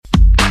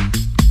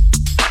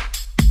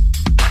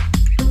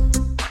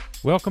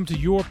Welcome to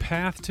Your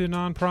Path to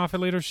Nonprofit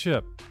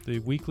Leadership, the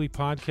weekly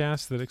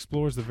podcast that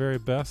explores the very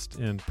best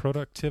in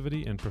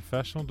productivity and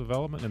professional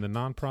development in the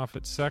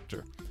nonprofit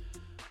sector.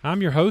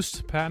 I'm your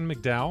host, Patton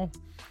McDowell,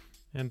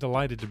 and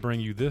delighted to bring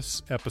you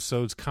this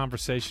episode's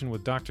conversation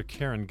with Dr.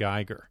 Karen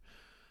Geiger,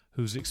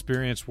 whose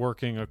experience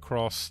working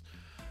across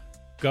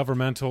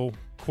governmental,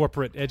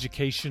 corporate,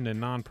 education,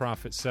 and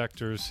nonprofit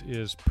sectors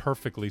is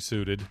perfectly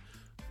suited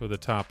for the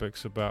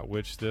topics about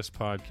which this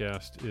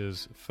podcast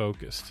is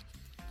focused.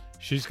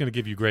 She's going to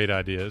give you great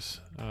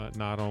ideas,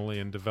 not only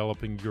in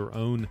developing your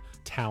own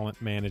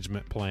talent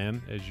management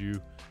plan as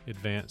you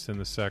advance in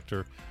the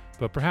sector,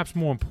 but perhaps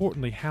more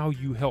importantly, how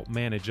you help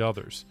manage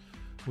others,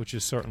 which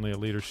is certainly a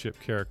leadership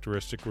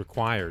characteristic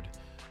required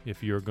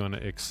if you're going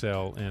to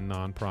excel in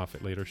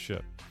nonprofit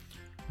leadership.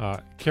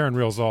 Karen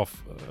reels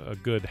off a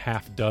good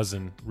half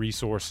dozen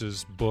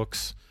resources,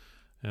 books,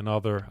 and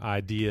other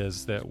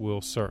ideas that we'll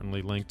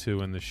certainly link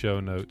to in the show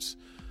notes.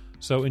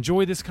 So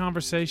enjoy this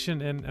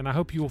conversation, and I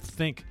hope you will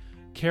think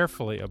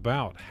carefully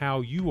about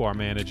how you are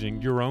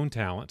managing your own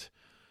talent,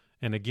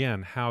 and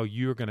again, how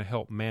you're going to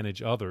help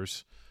manage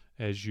others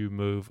as you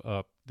move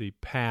up the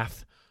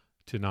path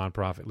to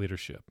nonprofit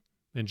leadership.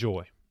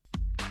 Enjoy.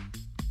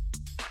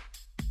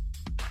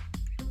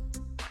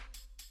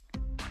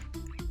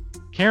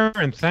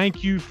 Karen,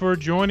 thank you for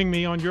joining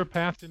me on Your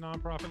Path to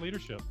Nonprofit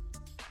Leadership.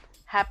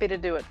 Happy to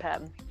do it,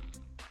 Patton.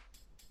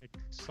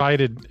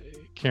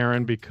 Excited,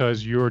 Karen,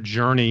 because your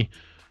journey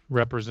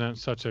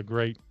represents such a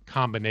great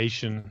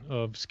combination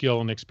of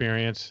skill and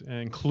experience,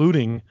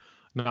 including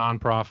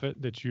nonprofit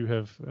that you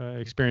have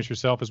experienced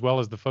yourself, as well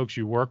as the folks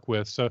you work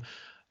with. So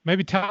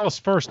maybe tell us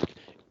first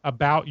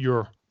about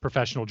your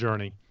professional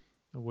journey,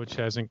 which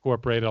has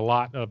incorporated a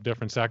lot of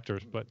different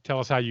sectors, but tell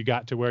us how you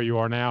got to where you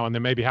are now, and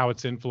then maybe how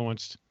it's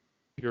influenced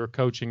your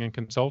coaching and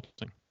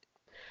consulting.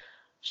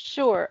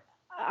 Sure.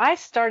 I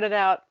started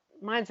out,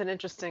 mine's an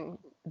interesting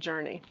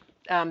journey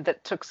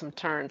that took some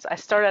turns. I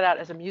started out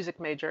as a music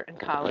major in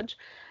college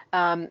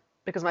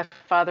because my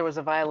father was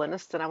a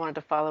violinist and I wanted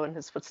to follow in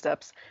his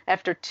footsteps.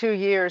 After 2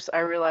 years, I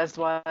realized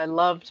while I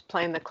loved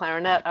playing the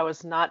clarinet, I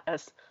was not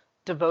as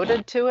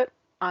devoted to it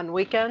on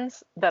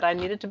weekends that I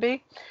needed to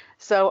be.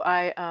 So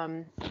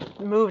I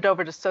moved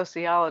over to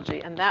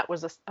sociology, and that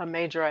was a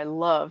major I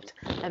loved.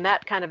 And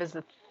that kind of is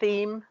the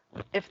theme,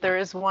 if there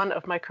is one,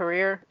 of my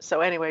career. So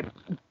anyway,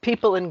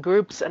 people in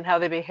groups and how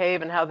they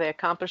behave and how they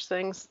accomplish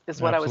things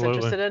is what Absolutely. I was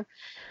interested in.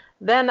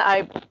 Then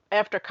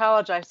after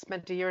college, I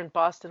spent a year in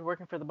Boston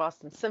working for the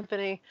Boston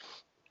Symphony,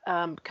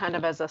 kind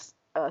of as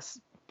a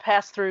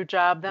pass-through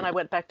job. Then I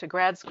went back to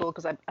grad school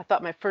because I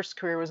thought my first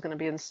career was going to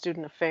be in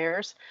student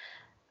affairs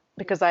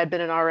because I had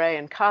been an RA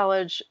in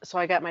college. So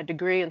I got my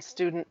degree in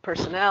student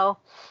personnel.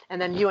 And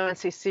then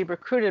UNCC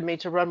recruited me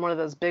to run one of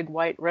those big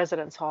white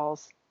residence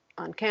halls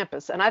on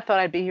campus. And I thought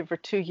I'd be here for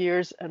 2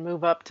 years and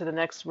move up to the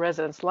next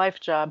residence life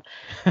job.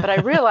 But I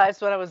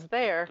realized when I was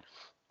there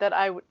that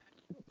I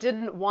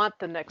didn't want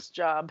the next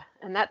job.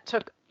 And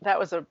that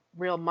was a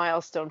real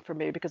milestone for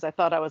me because I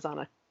thought I was on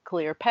a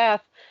clear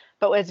path.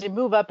 But as you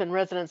move up in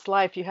residence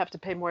life, you have to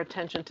pay more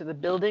attention to the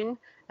building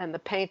and the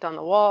paint on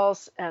the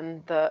walls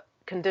and the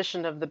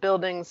condition of the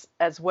buildings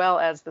as well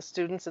as the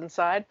students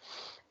inside.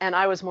 And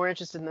I was more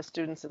interested in the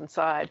students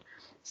inside.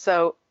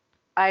 So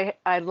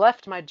I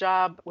left my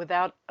job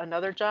without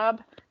another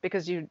job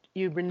because you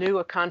renew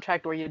a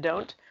contract or you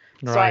don't.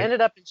 Right. So I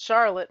ended up in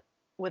Charlotte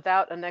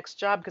without a next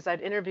job because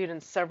I'd interviewed in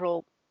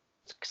several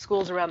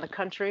schools around the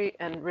country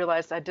and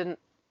realized I didn't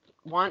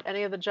want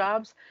any of the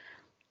jobs.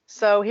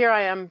 So here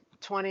I am,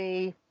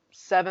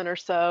 27 or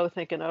so,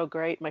 thinking, oh,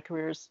 great, my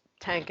career's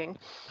tanking.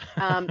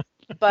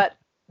 But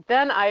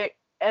then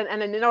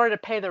and in order to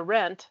pay the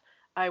rent,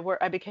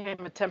 I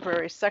became a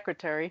temporary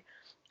secretary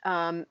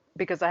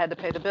because I had to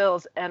pay the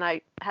bills. And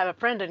I have a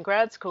friend in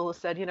grad school who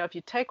said, if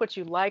you take what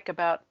you like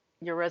about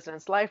your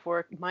residence life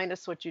work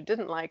minus what you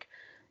didn't like,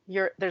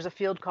 there's a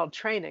field called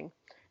training.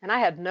 And I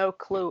had no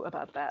clue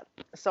about that.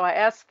 So I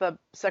asked the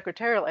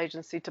secretarial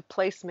agency to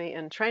place me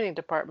in training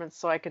departments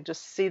so I could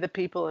just see the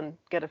people and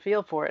get a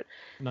feel for it.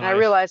 Nice. And I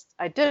realized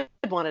I did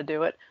want to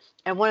do it.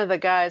 And one of the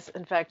guys,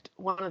 in fact,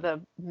 one of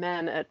the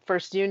men at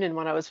First Union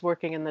when I was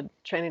working in the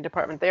training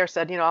department there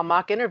said, I'll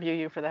mock interview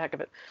you for the heck of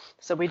it.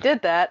 So we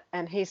did that.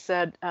 And he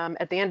said,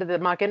 at the end of the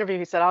mock interview,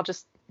 he said, I'll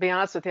just be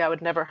honest with you, I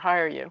would never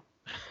hire you.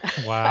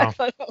 Wow. I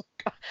thought, oh,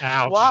 God.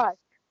 Ouch. Why?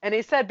 And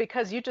he said,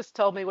 because you just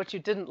told me what you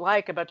didn't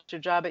like about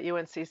your job at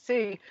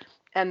UNCC,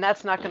 and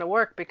that's not going to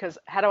work because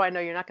how do I know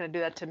you're not going to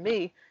do that to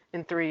me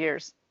in 3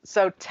 years?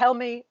 So tell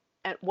me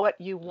what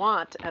you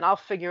want, and I'll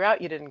figure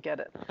out you didn't get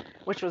it,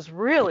 which was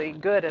really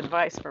good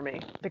advice for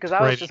me because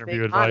I was just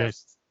being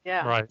honest.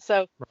 Yeah. Right.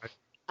 So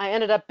I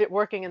ended up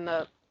working in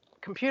the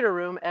computer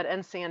room at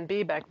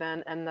NCNB back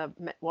then, and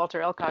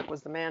Walter Elcock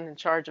was the man in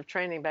charge of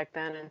training back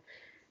then, and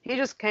he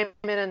just came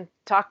in and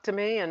talked to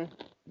me and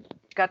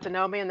got to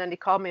know me, and then he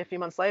called me a few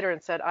months later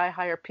and said, I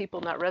hire people,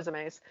 not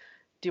resumes.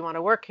 Do you want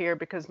to work here?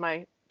 Because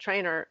my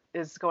trainer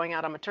is going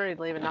out on maternity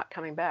leave and not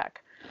coming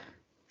back.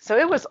 So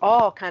it was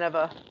all kind of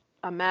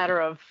a matter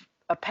of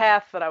a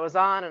path that I was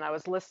on, and I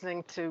was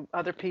listening to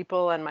other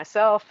people and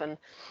myself, and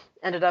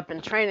ended up in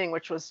training,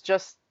 which was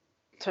just,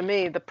 to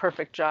me, the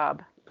perfect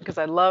job, because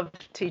I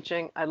loved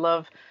teaching. I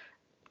love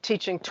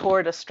teaching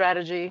toward a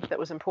strategy that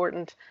was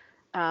important,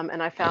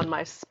 and I found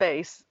my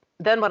space.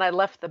 Then when I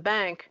left the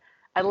bank,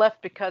 I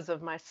left because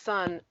of my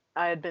son.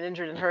 I had been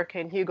injured in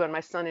Hurricane Hugo, and my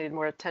son needed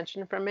more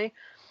attention from me,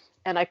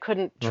 and I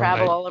couldn't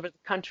travel Right. all over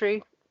the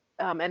country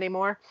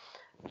anymore.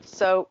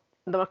 So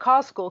the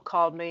McCall School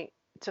called me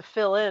to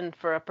fill in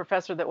for a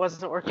professor that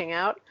wasn't working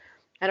out.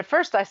 And at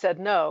first I said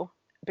no,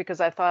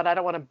 because I thought I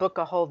don't want to book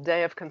a whole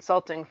day of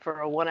consulting for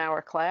a 1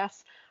 hour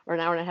class or an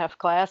hour and a half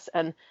class.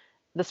 And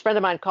this friend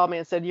of mine called me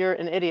and said, "You're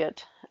an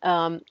idiot."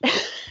 And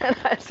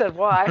I said,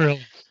 "Why?"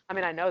 Really? I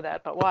mean, I know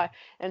that, but why?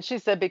 And she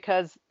said,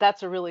 "Because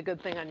that's a really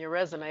good thing on your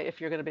resume if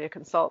you're going to be a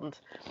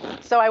consultant."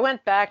 So I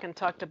went back and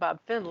talked to Bob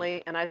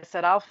Finley, and I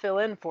said, "I'll fill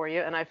in for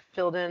you." And I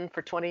filled in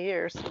for 20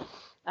 years,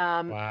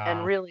 and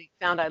Wow. really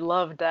found I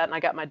loved that. And I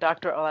got my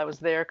doctorate while I was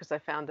there, because I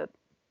found that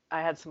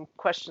I had some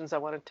questions I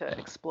wanted to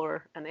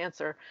explore and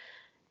answer.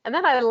 And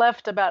then I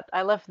left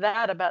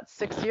that about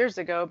 6 years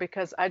ago,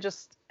 because I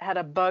just had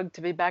a bug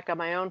to be back on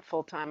my own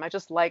full time. I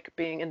just like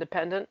being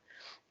independent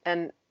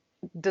and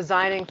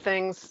designing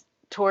things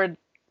toward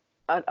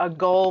a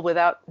goal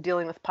without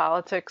dealing with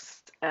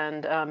politics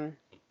and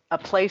a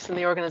place in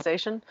the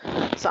organization.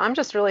 So I'm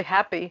just really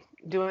happy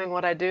doing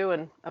what I do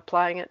and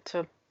applying it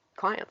to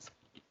clients.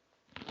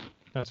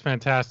 That's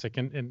fantastic.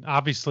 And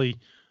obviously,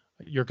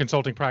 your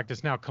consulting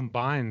practice now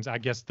combines, I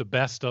guess, the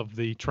best of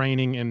the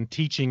training and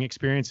teaching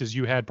experiences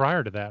you had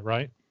prior to that,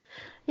 right?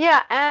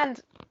 Yeah,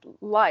 and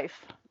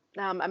life.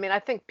 I mean, I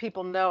think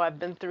people know I've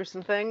been through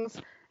some things,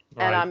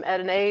 and Right. I'm at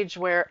an age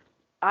where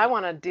I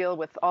want to deal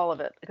with all of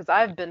it, because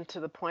I've been to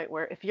the point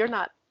where if you're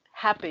not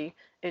happy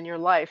in your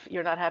life,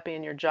 you're not happy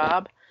in your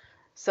job.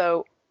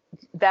 So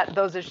that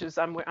those issues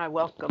I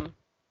welcome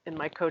in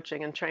my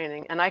coaching and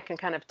training, and I can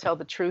kind of tell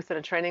the truth in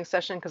a training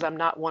session because I'm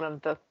not one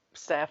of the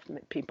staff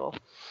people.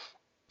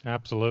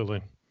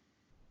 Absolutely.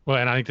 Well,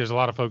 and I think there's a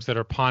lot of folks that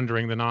are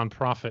pondering the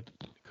nonprofit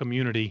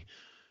community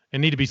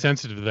and need to be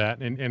sensitive to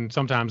that. And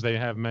sometimes they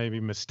have maybe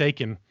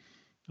mistaken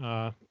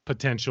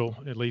potential,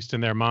 at least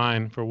in their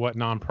mind, for what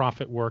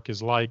nonprofit work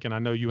is like. And I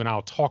know you and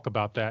I'll talk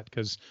about that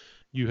because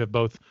you have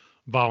both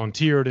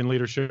volunteered in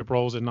leadership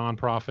roles in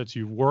nonprofits.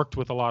 You've worked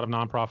with a lot of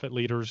nonprofit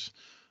leaders.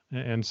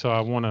 And so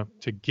I want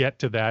to get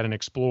to that and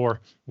explore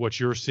what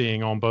you're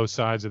seeing on both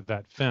sides of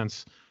that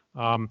fence.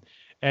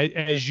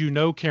 As you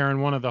know, Karen,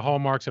 one of the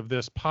hallmarks of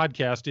this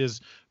podcast is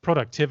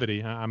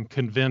productivity. I'm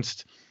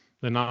convinced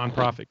the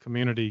nonprofit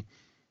community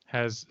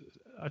has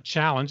a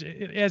challenge,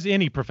 as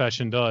any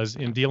profession does,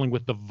 in dealing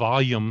with the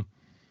volume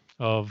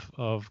of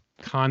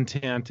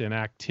content and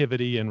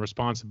activity and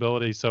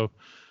responsibility. So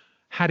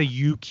how do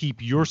you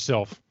keep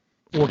yourself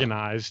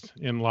organized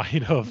in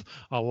light of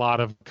a lot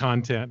of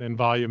content and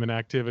volume and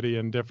activity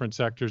in different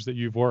sectors that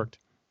you've worked?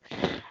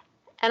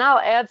 And I'll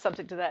add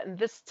something to that. In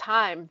this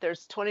time,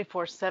 there's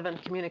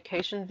 24/7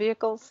 communication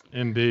vehicles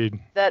Indeed.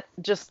 that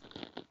just,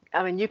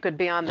 I mean, you could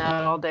be on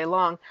that all day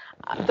long.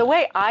 The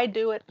way I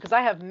do it, because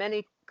I have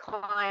many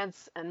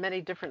clients and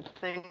many different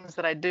things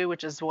that I do,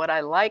 which is what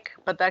I like,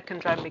 but that can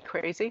drive me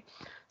crazy.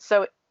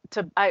 So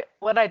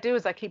what I do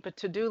is I keep a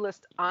to-do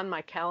list on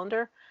my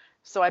calendar.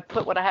 So I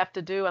put what I have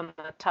to do on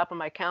the top of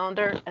my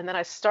calendar, and then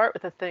I start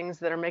with the things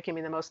that are making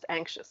me the most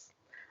anxious.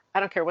 I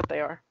don't care what they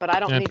are, but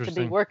I don't need to be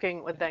Interesting.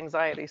 working with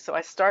anxiety. So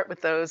I start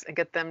with those and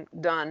get them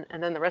done,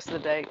 and then the rest of the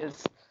day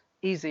is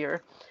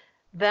easier.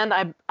 Then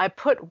I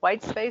put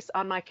white space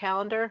on my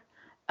calendar.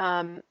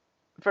 Um,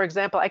 for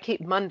example, I keep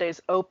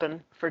Mondays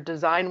open for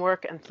design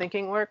work and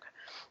thinking work.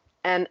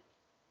 And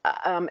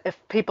if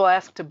people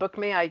ask to book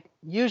me, I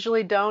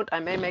usually don't. I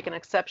may make an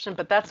exception,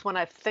 but that's when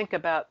I think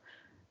about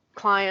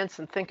clients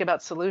and think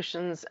about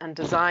solutions and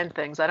design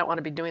things. I don't want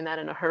to be doing that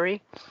in a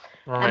hurry.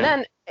 All And right.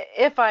 then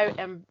if I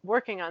am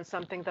working on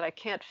something that I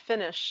can't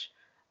finish,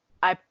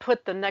 I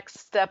put the next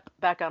step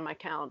back on my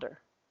calendar.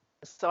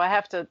 So I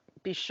have to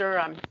be sure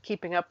I'm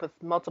keeping up with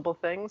multiple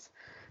things.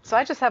 So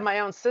I just have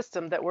my own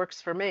system that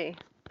works for me.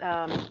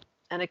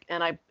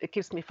 It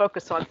keeps me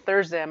focused. So on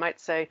Thursday, I might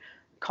say,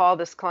 call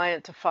this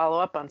client to follow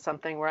up on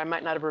something where I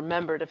might not have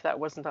remembered if that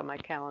wasn't on my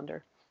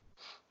calendar.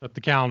 But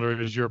the calendar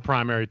is your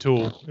primary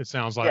tool, it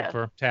sounds like, Yes,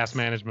 for task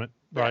management,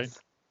 right? yes,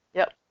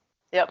 yep,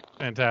 yep.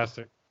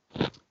 Fantastic.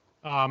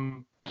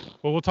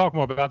 Well, we'll talk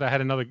more about that. I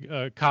had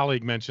another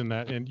colleague mention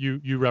that, and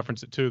you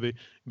referenced it too,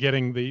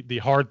 getting the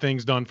hard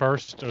things done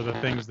first, or the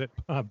things that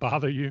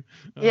bother you.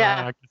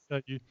 Yeah, I guess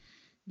that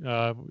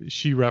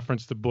she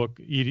referenced the book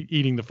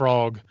Eating the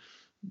Frog,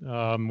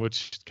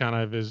 which kind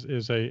of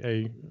is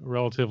a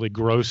relatively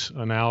gross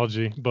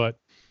analogy, but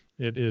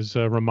it is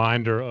a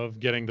reminder of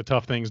getting the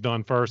tough things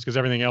done first, because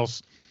everything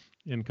else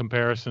in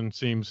comparison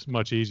seems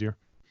much easier.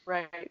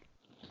 right.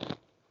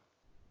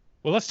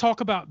 Well, let's talk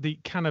about the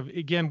kind of,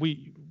 again,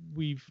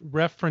 we've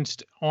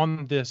referenced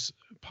on this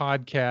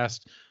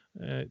podcast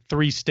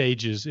 3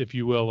 stages, if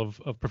you will,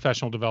 of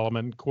professional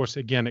development. Of course,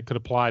 again, it could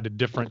apply to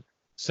different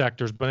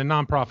sectors, but in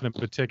nonprofit in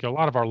particular, a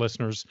lot of our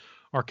listeners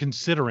are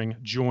considering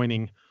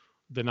joining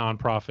the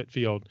nonprofit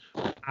field.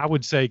 I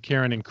would say,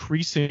 Karen,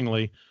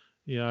 increasingly,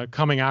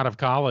 coming out of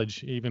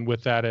college, even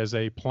with that as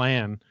a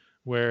plan,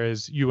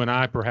 whereas you and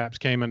I perhaps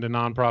came into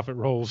nonprofit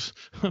roles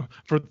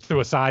through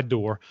a side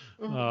door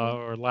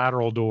or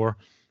lateral door.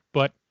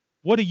 But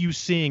what are you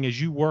seeing as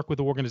you work with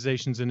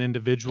organizations and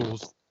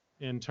individuals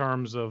in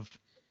terms of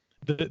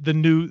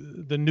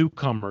the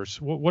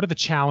newcomers? What are the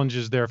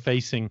challenges they're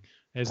facing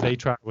as they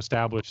try to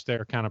establish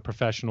their kind of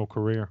professional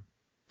career?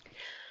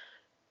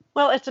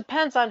 Well, it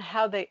depends on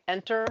how they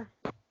enter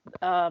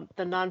the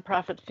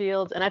nonprofit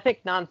field. And I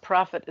think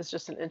nonprofit is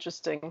just an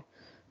interesting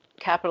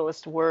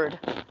capitalist word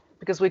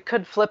because we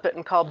could flip it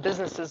and call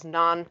businesses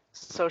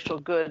non-social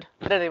good.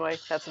 But anyway,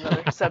 that's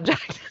another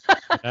subject.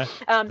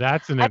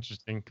 That's an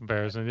interesting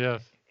comparison,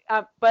 yes.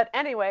 But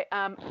anyway,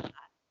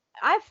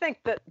 I think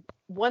that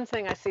one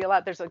thing I see a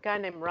lot, there's a guy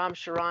named Ram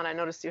Charan. I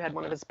noticed you had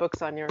one of his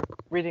books on your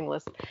reading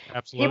list.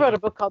 Absolutely. He wrote a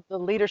book called The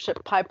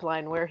Leadership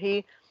Pipeline, where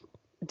he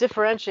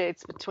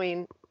differentiates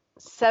between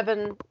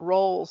 7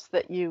 roles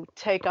that you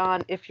take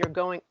on if you're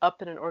going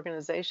up in an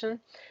organization.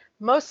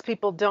 Most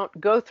people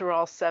don't go through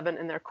all 7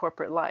 in their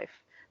corporate life.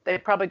 They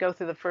probably go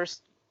through the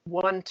first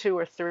 1, 2,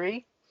 or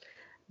 3.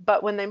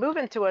 But when they move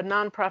into a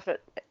nonprofit,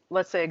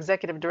 let's say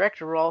executive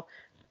director role,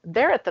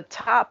 they're at the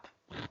top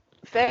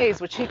phase,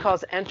 which he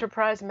calls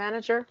enterprise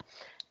manager.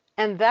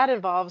 And that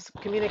involves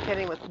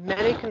communicating with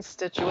many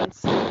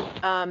constituents,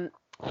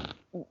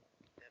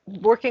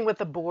 working with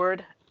the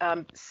board,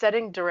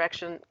 setting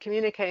direction,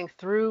 communicating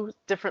through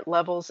different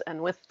levels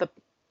and with the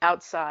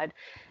outside.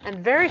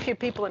 And very few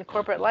people in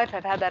corporate life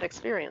have had that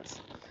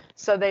experience.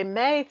 So they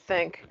may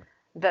think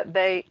that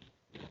they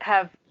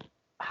have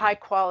high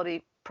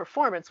quality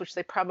performance, which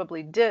they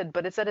probably did,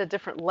 but it's at a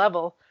different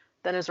level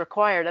than is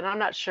required. And I'm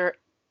not sure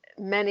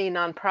many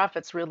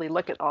nonprofits really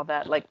look at all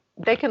that. Like,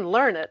 they can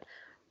learn it,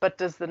 but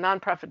does the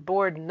nonprofit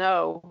board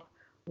know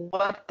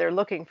what they're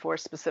looking for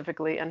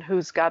specifically and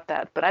who's got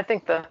that? But I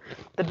think the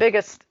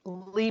biggest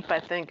leap, I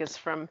think, is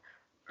from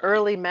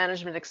early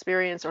management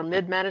experience or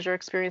mid-manager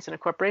experience in a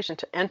corporation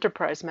to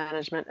enterprise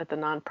management at the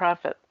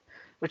nonprofit,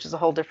 which is a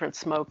whole different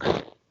smoke.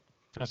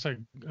 That's a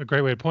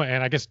great way to point.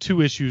 And I guess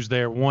 2 issues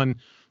there. One,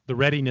 the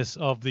readiness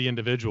of the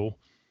individual.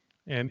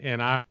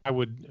 And I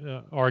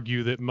would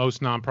argue that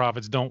most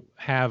nonprofits don't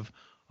have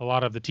a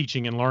lot of the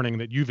teaching and learning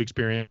that you've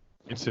experienced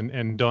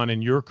and done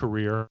in your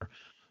career.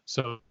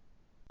 So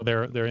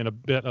they're in a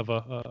bit of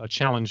a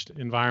challenged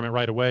environment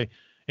right away.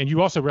 And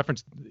you also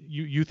referenced,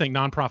 you think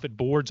nonprofit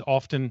boards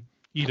often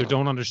either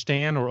don't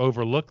understand or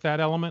overlook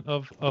that element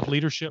of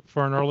leadership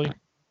for an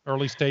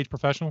early stage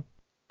professional?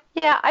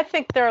 Yeah, I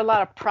think there are a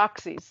lot of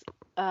proxies.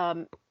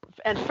 And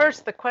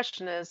first, the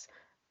question is,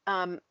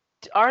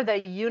 are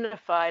they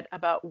unified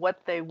about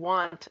what they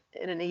want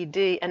in an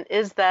ED? And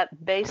is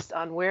that based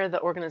on where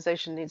the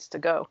organization needs to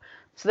go?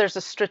 So there's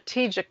a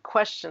strategic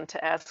question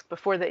to ask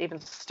before they even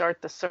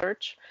start the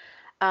search.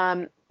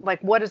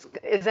 Like, what is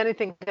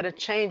anything going to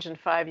change in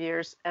 5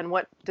 years, and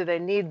what do they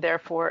need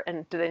therefore,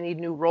 and do they need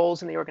new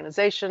roles in the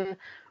organization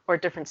or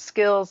different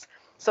skills?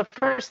 So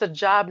first, the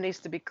job needs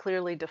to be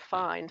clearly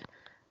defined.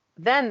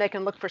 Then they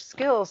can look for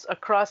skills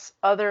across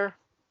other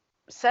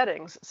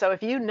settings. So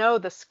if you know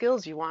the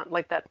skills you want,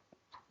 like that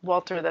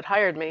Walter that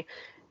hired me,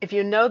 if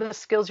you know the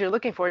skills you're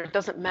looking for, it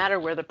doesn't matter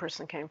where the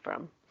person came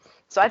from.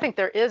 So I think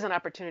there is an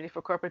opportunity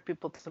for corporate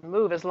people to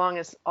move as long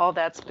as all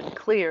that's been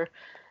clear.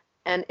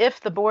 And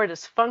if the board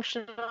is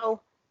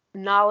functional,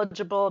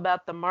 knowledgeable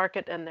about the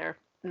market and their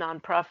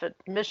nonprofit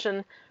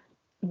mission,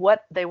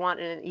 what they want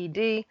in an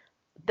ED,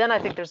 then I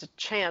think there's a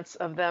chance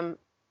of them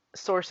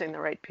sourcing the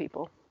right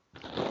people.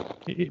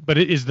 But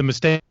is the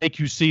mistake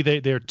you see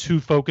they're too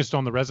focused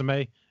on the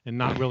resume and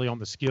not really on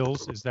the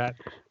skills? Is that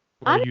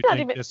where you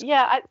think this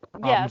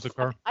problems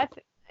occur?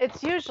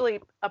 It's usually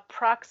a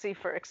proxy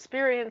for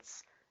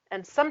experience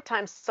and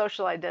sometimes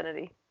social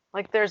identity.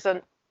 Like, there's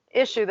an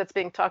issue that's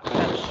being talked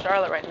about in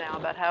Charlotte right now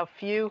about how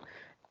few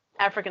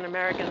African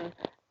American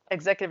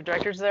executive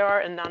directors there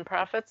are in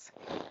nonprofits.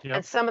 Yep.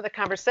 And some of the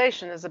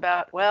conversation is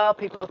about, well,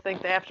 people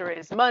think they have to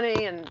raise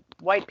money and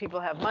white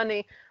people have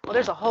money. Well,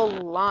 there's a whole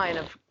line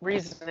of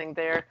reasoning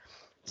there.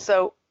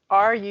 So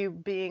are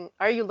you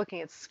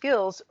looking at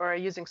skills, or are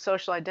you using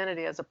social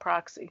identity as a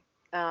proxy?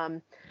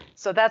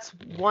 So that's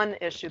one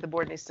issue the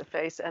board needs to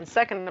face. And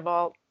second of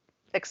all,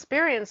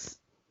 experience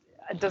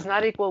does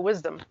not equal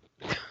wisdom.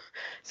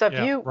 So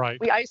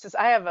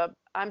if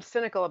I'm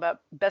cynical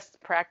about best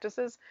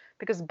practices,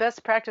 because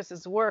best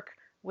practices work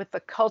with the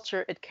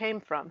culture it came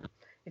from.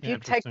 If you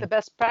take the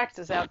best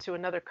practices out to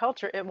another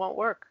culture, it won't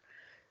work.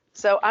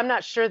 So I'm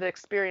not sure that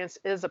experience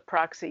is a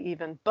proxy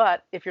even,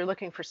 but if you're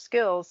looking for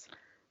skills,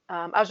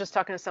 I was just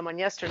talking to someone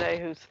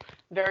yesterday who's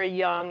very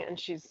young and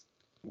she's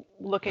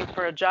looking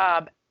for a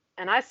job.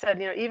 And I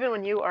said, even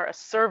when you are a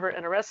server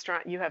in a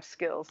restaurant, you have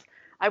skills.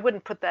 I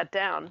wouldn't put that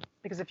down,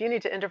 because if you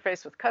need to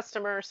interface with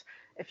customers,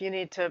 if you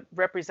need to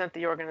represent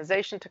the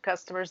organization to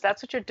customers,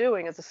 that's what you're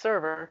doing as a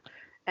server.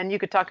 And you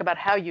could talk about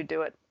how you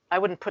do it. I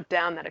wouldn't put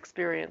down that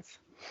experience.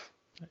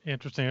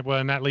 Interesting. Well,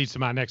 and that leads to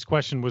my next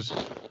question was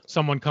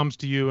someone comes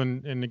to you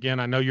and again,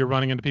 I know you're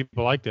running into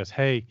people like this.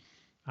 Hey,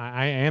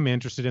 I am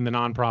interested in the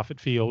nonprofit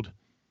field.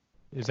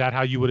 Is that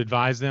how you would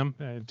advise them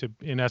to,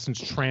 in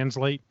essence,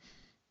 translate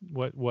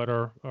what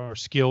are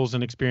skills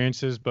and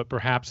experiences, but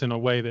perhaps in a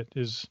way that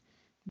is,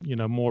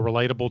 more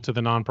relatable to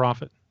the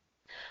nonprofit?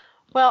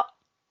 Well,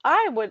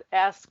 I would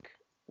ask,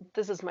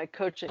 this is my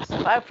coaching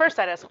stuff. First,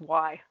 I'd ask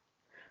why.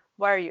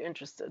 Why are you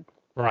interested?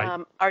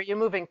 Right. Are you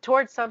moving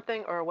towards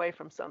something or away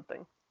from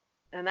something?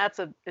 And that's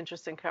an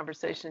interesting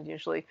conversation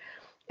usually.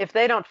 If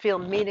they don't feel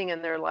meaning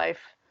in their life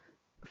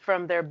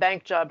from their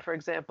bank job, for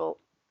example,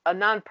 a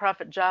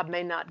nonprofit job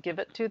may not give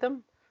it to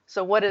them.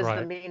 So what is the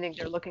Right. meaning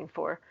they're looking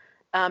for?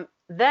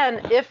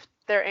 Then if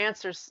their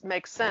answers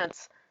make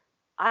sense,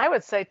 I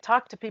would say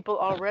talk to people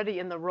already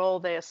in the role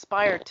they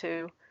aspire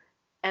to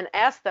and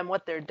ask them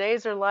what their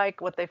days are like,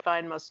 what they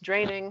find most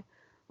draining,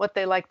 what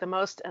they like the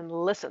most, and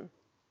listen.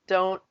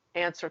 Don't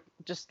answer,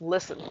 just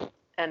listen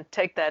and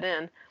take that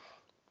in.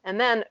 And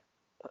then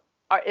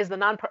who is the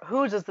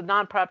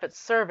nonprofit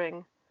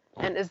serving,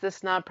 and is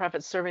this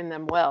nonprofit serving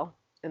them well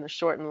in the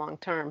short and long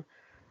term?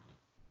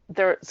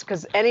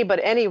 Because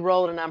any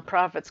role in a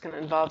nonprofit is going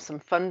to involve some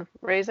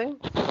fundraising.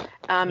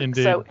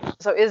 Indeed.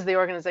 So is the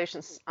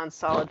organization on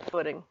solid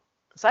footing?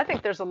 So I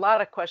think there's a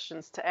lot of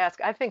questions to ask.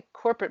 I think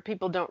corporate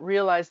people don't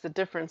realize the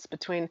difference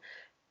between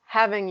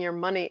having your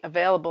money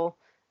available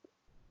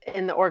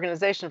in the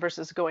organization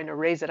versus going to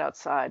raise it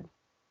outside.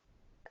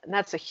 And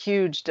that's a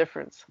huge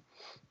difference.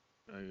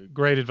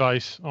 Great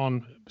advice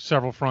on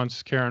several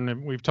fronts, Karen.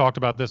 And we've talked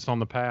about this on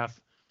the path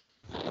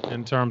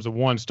in terms of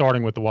one,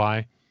 starting with the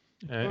why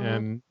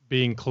and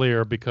being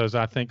clear, because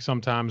I think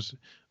sometimes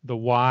the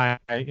why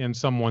in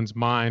someone's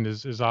mind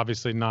is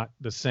obviously not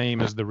the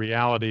same as the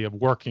reality of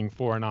working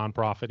for a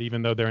nonprofit,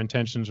 even though their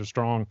intentions are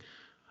strong.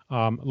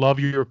 Love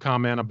your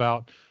comment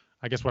about,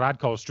 I guess, what I'd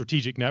call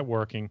strategic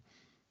networking,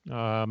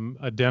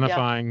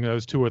 identifying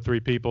those 2 or 3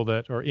 people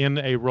that are in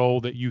a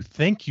role that you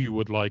think you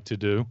would like to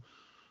do,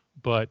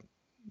 but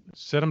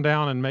sit them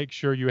down and make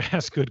sure you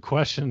ask good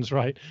questions,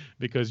 right?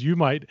 Because you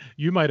might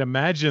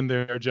imagine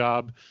their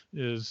job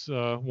is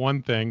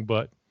one thing,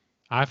 but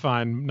I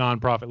find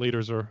nonprofit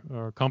leaders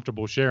are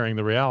comfortable sharing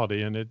the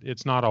reality, and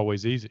it's not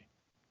always easy.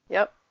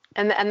 Yep.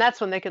 And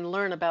that's when they can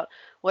learn about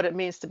what it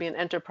means to be an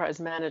enterprise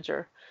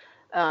manager.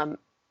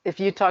 If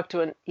you talk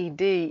to an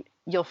ED,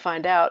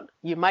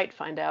 you might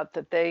find out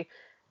that they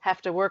have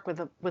to work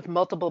with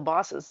multiple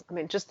bosses. I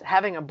mean, just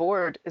having a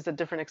board is a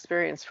different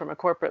experience from a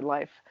corporate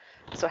life.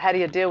 So how do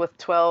you deal with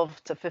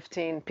 12 to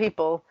 15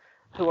 people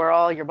who are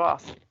all your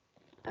boss?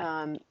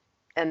 And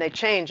they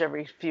change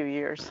every few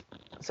years.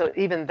 So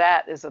even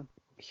that is a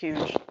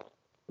huge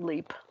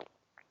leap.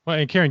 Well,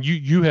 and Karen,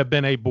 you have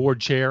been a board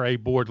chair, a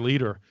board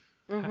leader.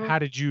 Mm-hmm. How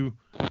did you,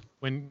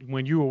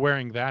 when you were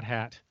wearing that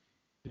hat,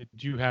 did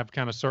you have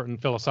kind of certain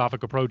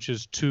philosophic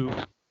approaches to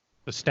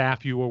the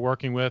staff you were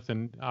working with,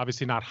 and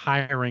obviously not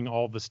hiring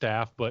all the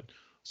staff, but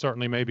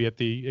certainly maybe at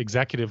the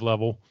executive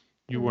level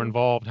you were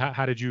involved.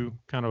 How did you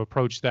kind of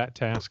approach that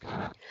task?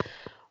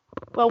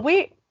 Well,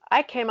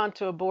 I came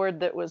onto a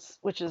board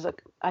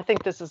I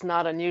think this is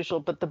not unusual,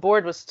 but the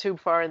board was too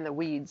far in the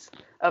weeds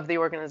of the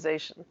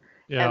organization.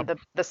 Yeah. And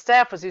the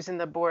staff was using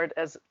the board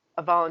as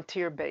a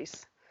volunteer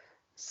base.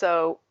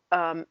 So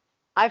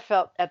I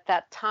felt at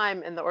that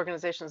time in the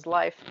organization's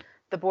life,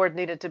 the board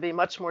needed to be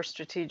much more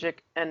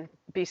strategic and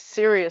be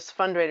serious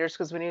fundraisers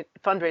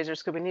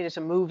because we needed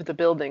to move the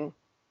building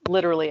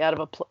literally out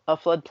of a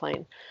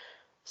floodplain.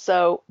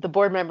 So the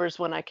board members,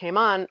 when I came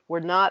on,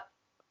 were not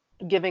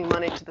giving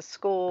money to the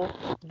school.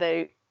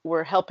 They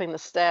were helping the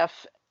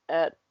staff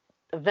at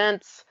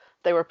events.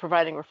 They were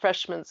providing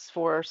refreshments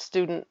for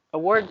student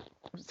award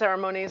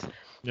ceremonies.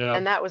 Yeah.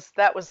 And that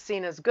was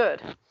seen as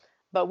good.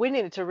 But we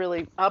needed to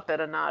really up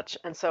it a notch.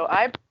 And so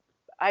I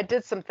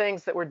did some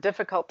things that were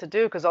difficult to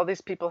do because all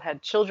these people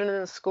had children in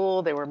the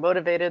school. They were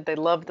motivated. They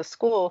loved the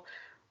school.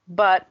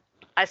 But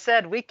I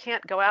said, we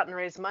can't go out and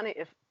raise money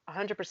if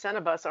 100%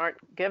 of us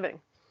aren't giving.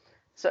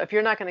 So if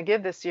you're not going to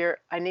give this year,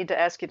 I need to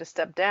ask you to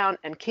step down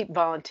and keep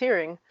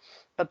volunteering,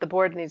 but the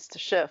board needs to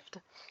shift.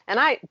 And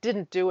I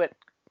didn't do it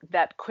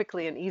that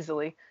quickly and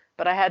easily,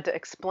 but I had to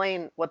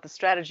explain what the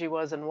strategy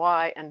was and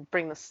why, and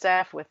bring the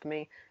staff with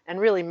me and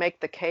really make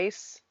the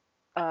case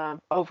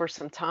over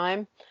some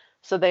time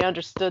so they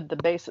understood the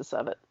basis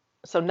of it.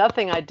 So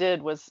nothing I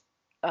did was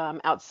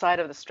outside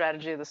of the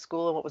strategy of the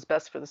school and what was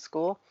best for the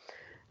school.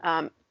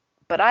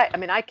 But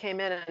I came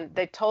in and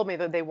they told me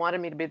that they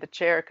wanted me to be the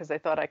chair because they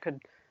thought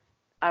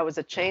I was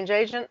a change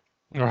agent.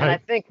 Right. And I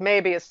think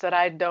maybe it's that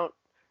I don't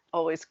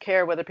always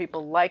care whether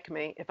people like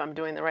me if I'm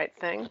doing the right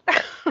thing.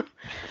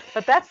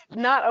 But that's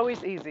not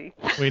always easy.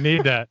 We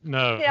need that.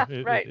 No, Yeah,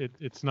 right.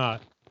 It's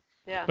not.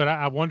 Yeah. But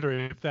I wonder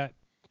if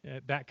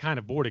that kind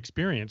of board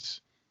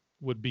experience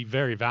would be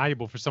very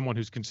valuable for someone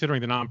who's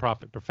considering the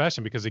nonprofit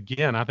profession, because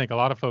again, I think a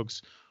lot of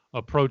folks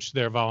approach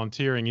their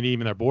volunteering and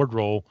even their board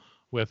role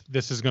with,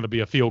 this is going to be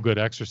a feel-good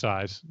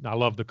exercise. I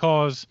love the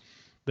cause,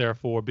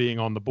 therefore being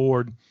on the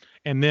board,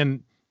 and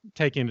then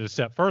taking it a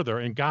step further.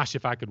 And gosh,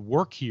 if I could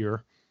work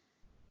here,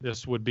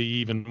 this would be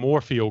even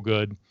more feel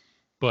good.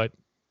 But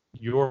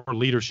your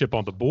leadership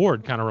on the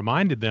board kind of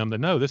reminded them that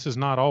no, this is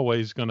not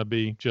always going to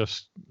be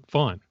just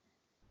fun.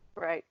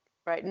 Right,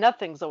 right.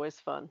 Nothing's always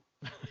fun.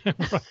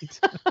 Right.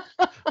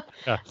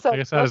 Yeah, So I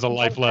guess that is a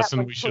life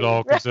lesson we should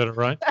all consider,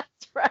 right?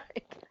 That's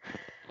right.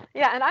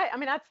 Yeah, and I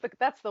mean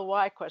that's the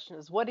why question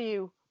is what are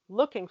you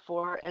looking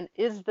for and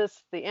is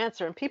this the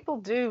answer? And people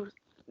do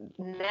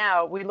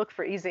now we look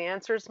for easy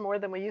answers more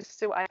than we used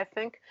to, I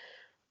think.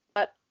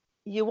 But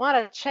you want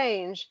to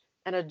change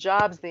and a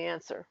job's the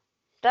answer.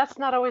 That's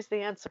not always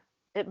the answer.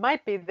 It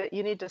might be that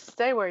you need to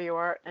stay where you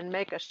are and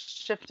make a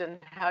shift in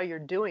how you're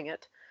doing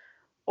it,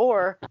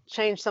 or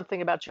change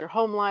something about your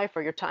home life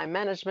or your time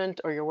management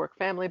or your work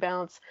family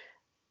balance.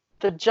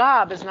 The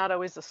job is not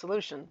always the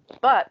solution.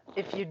 But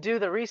if you do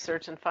the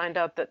research and find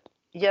out that,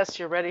 yes,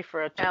 you're ready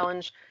for a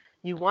challenge,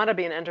 you want to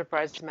be an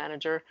enterprise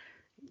manager,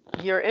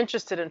 you're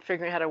interested in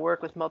figuring out how to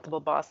work with multiple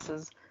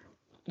bosses,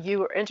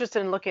 you are interested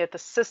in looking at the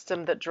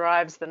system that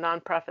drives the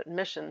nonprofit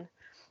mission,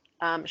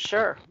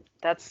 sure,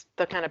 that's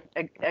the kind of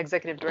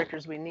executive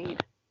directors we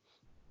need.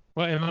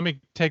 Well, and let me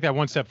take that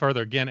one step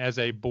further. Again, as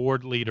a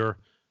board leader,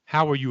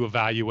 how are you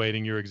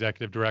evaluating your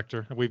executive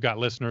director? We've got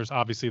listeners,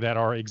 obviously, that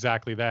are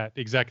exactly that,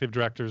 executive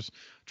directors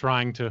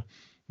trying to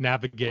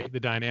navigate the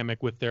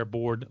dynamic with their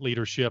board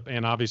leadership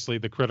and obviously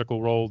the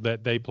critical role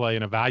that they play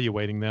in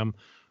evaluating them.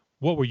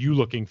 What were you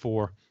looking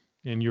for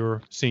in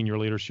your senior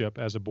leadership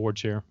as a board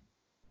chair?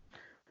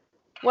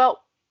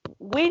 Well,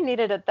 we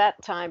needed at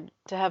that time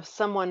to have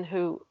someone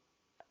who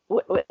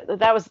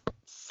that was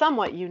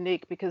somewhat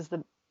unique because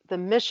the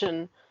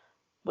mission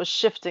was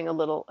shifting a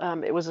little.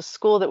 It was a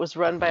school that was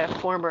run by a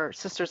former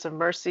Sisters of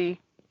Mercy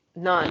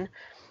nun,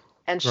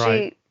 and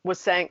she was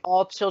saying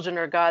all children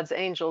are God's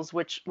angels,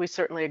 which we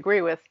certainly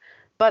agree with,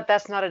 but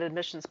that's not an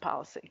admissions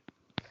policy.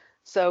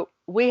 So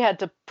we had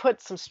to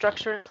put some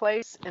structure in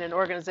place in an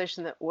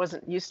organization that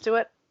wasn't used to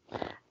it,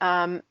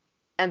 and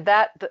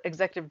that the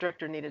executive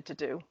director needed to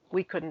do.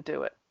 We couldn't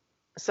do it.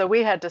 So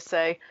we had to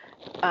say,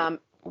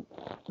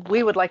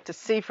 we would like to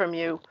see from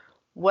you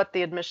what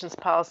the admissions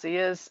policy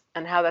is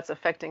and how that's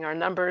affecting our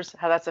numbers,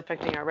 how that's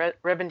affecting our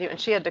revenue. And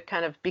she had to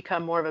kind of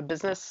become more of a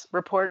business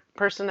report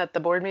person at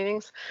the board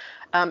meetings.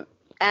 And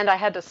I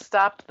had to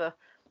stop the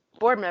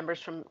board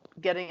members from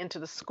getting into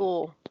the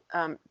school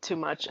too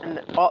much. And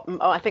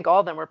I think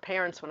all of them were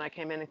parents when I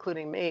came in,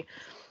 including me.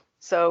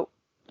 So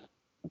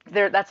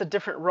that's a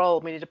different role.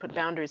 We need to put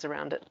boundaries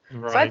around it.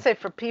 Right. So I'd say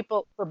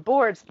for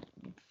boards,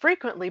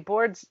 frequently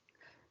boards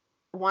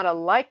want to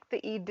like the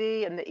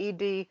ED, and the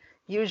ED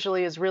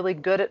usually is really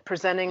good at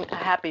presenting a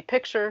happy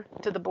picture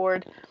to the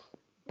board.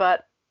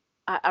 But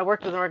I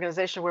worked with an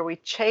organization where we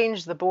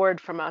changed the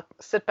board from a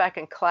sit back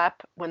and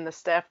clap when the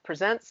staff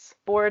presents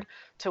board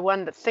to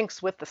one that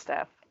thinks with the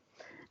staff.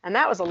 And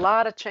that was a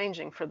lot of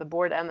changing for the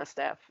board and the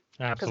staff.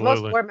 Because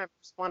most board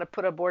members want to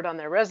put a board on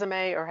their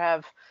resume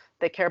or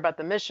they care about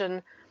the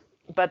mission,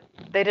 but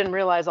they didn't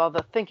realize all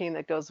the thinking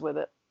that goes with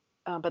it.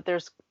 But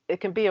it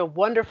can be a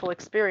wonderful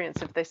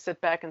experience if they sit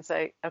back and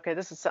say, okay,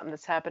 this is something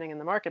that's happening in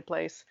the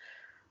marketplace.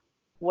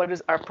 What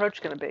is our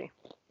approach going to be?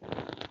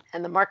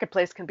 And the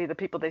marketplace can be the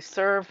people they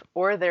serve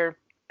or their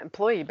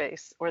employee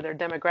base or their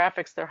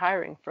demographics they're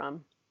hiring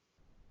from.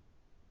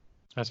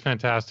 That's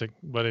fantastic.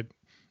 But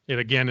it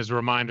again is a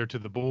reminder to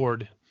the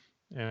board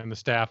and the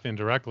staff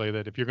indirectly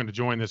that if you're going to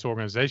join this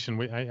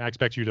organization, I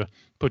expect you to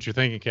put your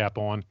thinking cap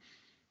on.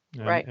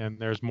 Right. And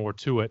there's more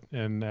to it.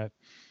 And that,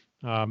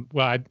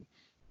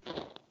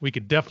 we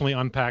could definitely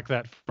unpack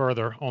that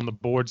further on the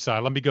board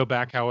side. Let me go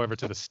back, however,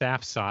 to the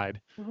staff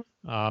side.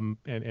 Mm-hmm.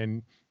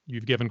 And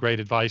you've given great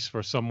advice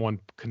for someone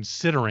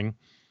considering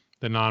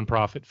the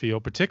nonprofit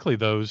field, particularly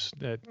those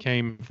that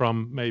came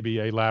from maybe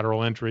a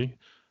lateral entry.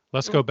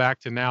 Let's go back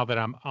to now that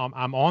I'm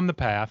on the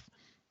path.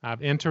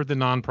 I've entered the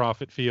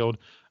nonprofit field.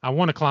 I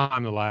want to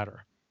climb the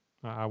ladder.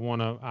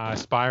 I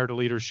aspire to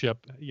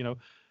leadership.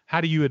 How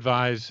do you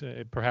advise?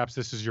 Perhaps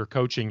this is your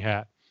coaching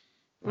hat.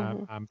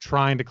 Mm-hmm. I'm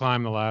trying to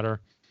climb the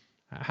ladder.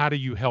 How do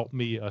you help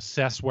me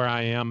assess where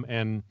I am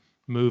and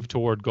move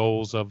toward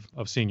goals of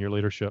senior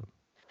leadership?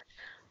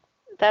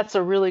 That's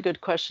a really good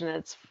question.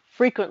 It's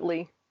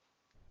frequently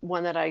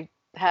one that I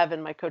have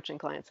in my coaching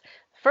clients.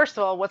 First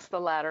of all, what's the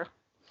ladder?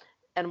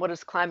 And what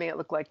does climbing it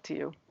look like to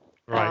you?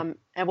 Right.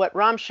 And what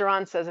Ram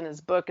Charan says in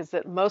his book is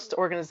that most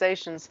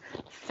organizations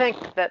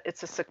think that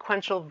it's a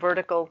sequential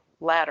vertical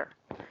ladder.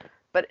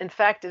 But in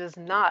fact, it is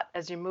not.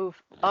 As you move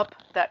up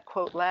that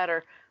quote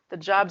ladder, the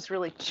jobs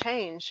really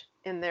change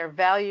in their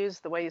values,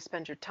 the way you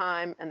spend your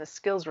time, and the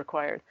skills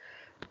required.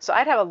 So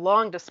I'd have a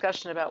long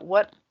discussion about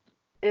what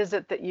is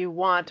it that you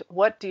want,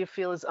 what do you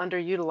feel is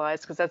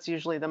underutilized, because that's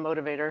usually the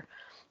motivator,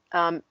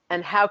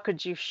 and how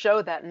could you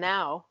show that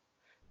now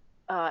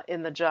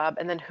in the job,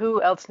 and then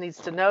who else needs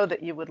to know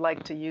that you would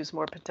like to use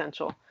more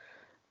potential.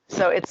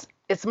 So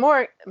it's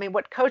more,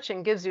 what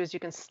coaching gives you is you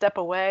can step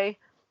away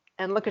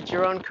and look at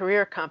your own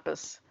career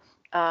compass.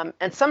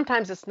 And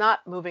sometimes it's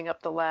not moving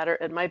up the ladder.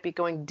 It might be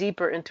going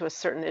deeper into a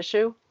certain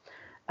issue.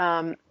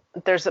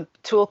 There's a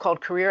tool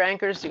called Career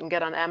Anchors you can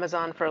get on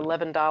Amazon for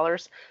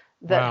 $11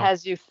 that Wow.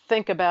 has you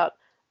think about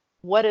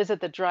what is it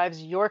that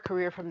drives your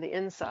career from the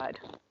inside.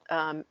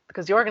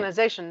 Because the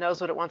organization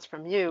knows what it wants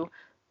from you,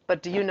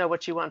 but do you know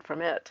what you want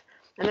from it?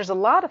 And there's a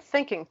lot of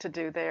thinking to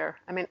do there.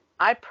 I mean,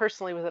 I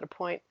personally was at a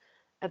point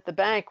at the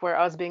bank where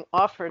I was being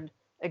offered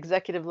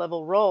executive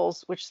level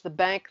roles, which the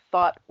bank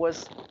thought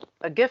was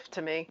a gift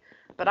to me.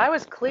 But I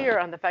was clear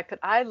on the fact that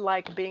I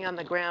like being on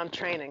the ground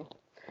training.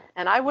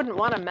 And I wouldn't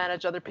want to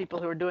manage other people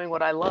who are doing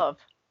what I love.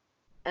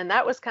 And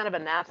that was kind of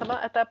anathema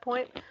at that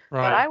point.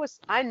 But Right.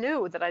 I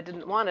knew that I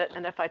didn't want it.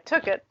 And if I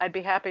took it, I'd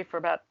be happy for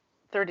about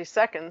 30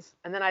 seconds.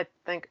 And then I'd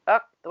think, oh,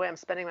 the way I'm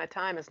spending my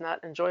time is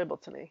not enjoyable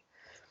to me.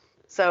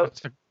 So,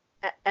 That's a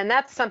and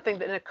that's something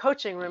that in a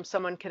coaching room,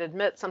 someone can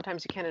admit.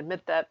 Sometimes you can't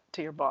admit that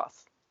to your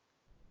boss.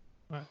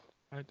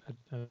 I,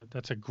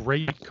 that's a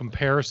great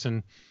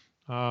comparison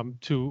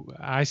to.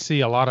 I see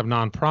a lot of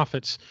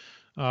nonprofits.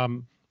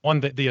 On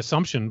the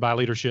assumption by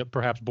leadership,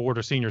 perhaps board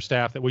or senior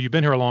staff, that well, you've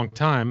been here a long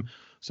time,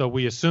 so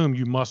we assume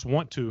you must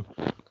want to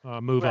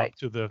move Right. up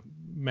to the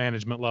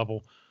management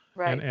level.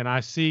 Right. And I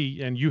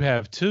see, and you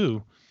have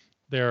too.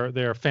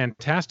 There are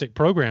fantastic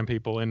program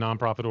people in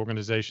nonprofit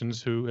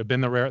organizations who have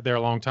been there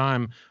a long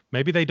time.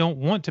 Maybe they don't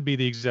want to be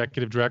the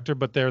executive director,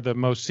 but they're the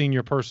most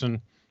senior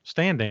person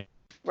standing.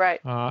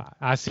 Right.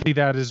 I see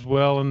that as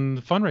well in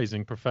the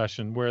fundraising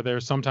profession, where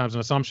there's sometimes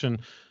an assumption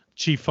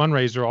chief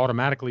fundraiser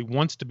automatically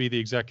wants to be the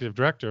executive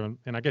director.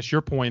 And I guess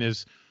your point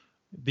is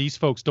these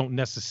folks don't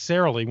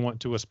necessarily want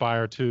to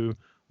aspire to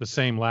the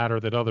same ladder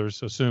that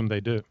others assume they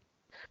do.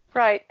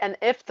 Right. And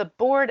if the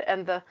board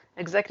and the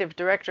executive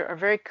director are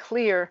very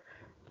clear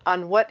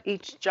on what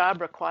each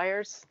job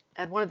requires,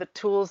 and one of the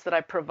tools that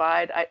I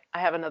provide, I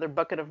have another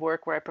bucket of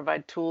work where I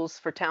provide tools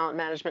for talent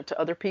management to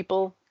other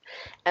people.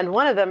 And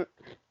one of them,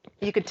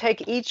 you could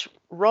take each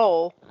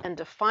role and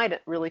define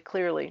it really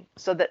clearly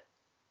so that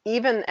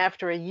even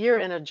after a year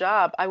in a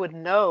job, I would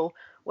know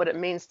what it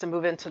means to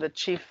move into the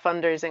chief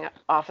fundraising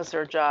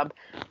officer job.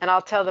 And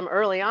I'll tell them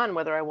early on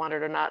whether I want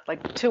it or not.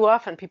 Like too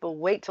often people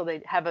wait till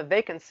they have a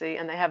vacancy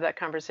and they have that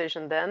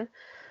conversation then.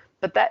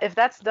 But that if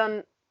that's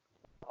done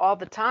all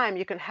the time,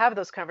 you can have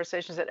those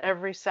conversations at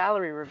every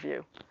salary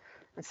review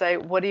and say,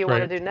 what do you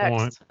want to Great do point.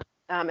 next?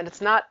 And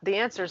it's not, the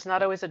answer is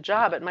not always a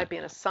job. It might be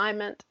an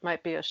assignment,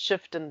 might be a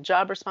shift in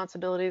job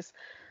responsibilities,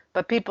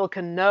 but people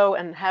can know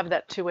and have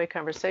that two-way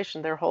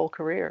conversation their whole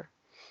career.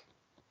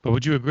 But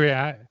would you agree?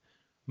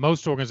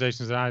 Most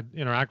organizations that I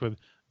interact with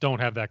don't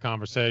have that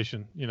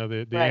conversation. You know,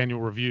 the Right.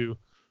 annual review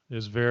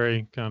is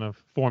very kind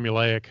of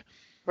formulaic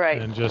Right.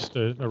 and just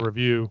a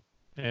review.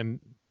 And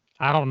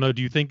I don't know,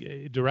 do you think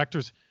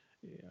directors,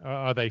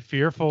 are they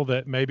fearful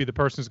that maybe the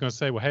person's going to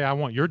say, well, hey, I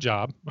want your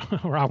job,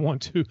 or I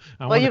want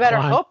Well, you to better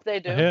climb hope they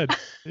do. ahead.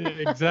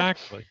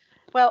 Exactly.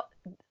 Well,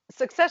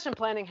 succession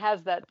planning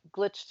has that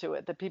glitch to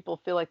it that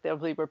people feel like they'll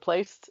be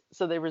replaced,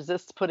 so they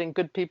resist putting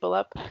good people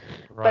up.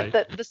 But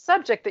Right. the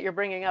subject that you're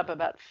bringing up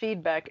about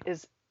feedback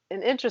is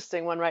an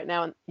interesting one right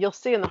now. And you'll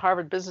see in the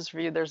Harvard Business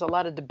Review, there's a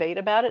lot of debate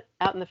about it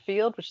out in the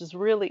field, which is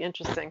really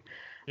interesting.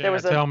 There Yeah.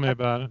 was Tell me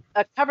about it.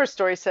 a cover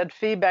story said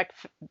feedback,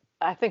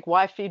 I think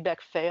why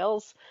feedback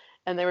fails.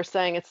 And they were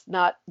saying it's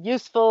not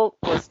useful,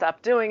 we'll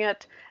stop doing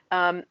it.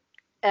 And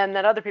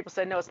then other people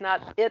say, no, it's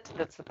not it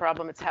that's the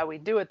problem, it's how we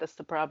do it that's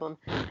the problem.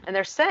 And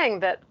they're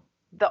saying that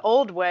the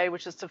old way,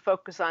 which is to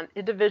focus on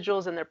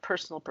individuals and their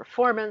personal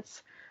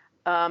performance,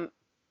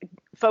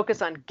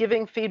 focus on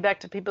giving feedback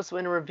to people. So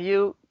in a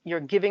review, you're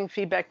giving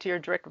feedback to your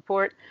direct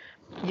report.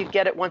 You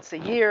get it once a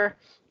year.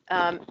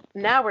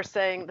 Now we're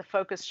saying the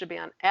focus should be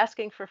on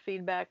asking for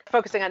feedback,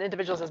 focusing on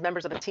individuals as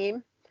members of a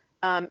team,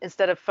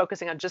 instead of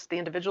focusing on just the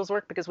individual's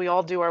work, because we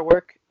all do our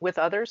work with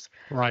others.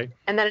 Right.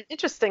 And then an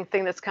interesting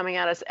thing that's coming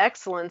out is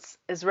excellence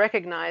is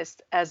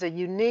recognized as a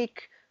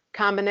unique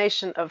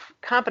combination of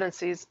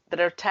competencies that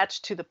are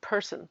attached to the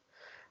person.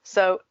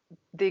 So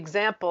the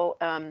example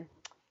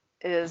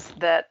is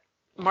that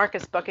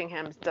Marcus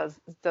Buckingham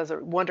does a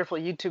wonderful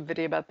YouTube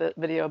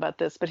video about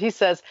this. But he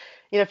says,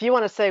 if you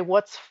want to say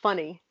what's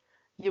funny,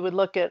 you would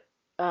look at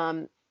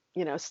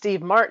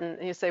Steve Martin,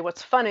 and you say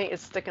what's funny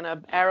is sticking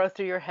an arrow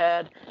through your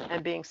head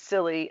and being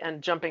silly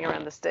and jumping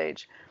around the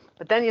stage.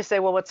 But then you say,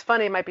 well, what's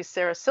funny might be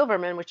Sarah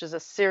Silverman, which is a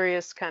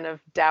serious kind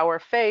of dour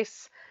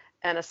face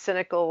and a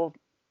cynical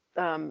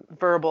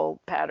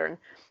verbal pattern.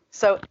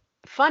 So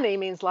funny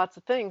means lots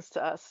of things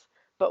to us.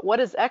 But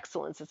what is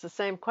excellence? It's the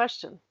same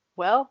question.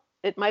 Well,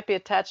 it might be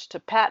attached to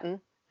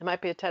Patton. It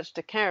might be attached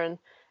to Karen.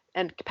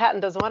 And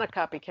Patton doesn't want to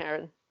copy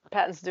Karen.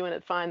 Patton's doing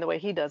it fine the way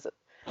he does it.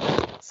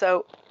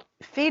 So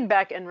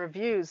feedback and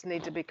reviews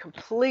need to be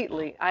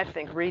completely, I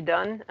think,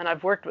 redone. And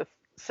I've worked with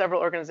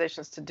several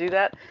organizations to do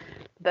that.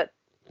 That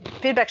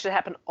feedback should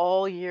happen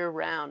all year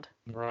round.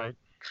 Right.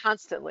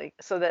 Constantly.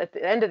 So that at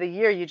the end of the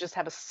year, you just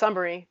have a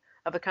summary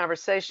of the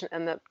conversation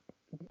and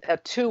a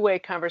two-way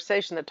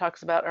conversation that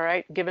talks about, all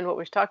right, given what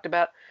we've talked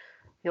about,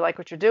 you like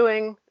what you're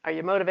doing? Are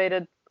you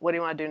motivated? What do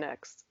you want to do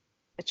next?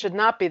 It should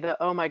not be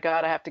the, oh my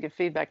God, I have to give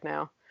feedback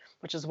now,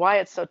 which is why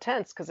it's so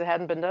tense, because it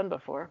hadn't been done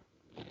before.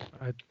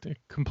 I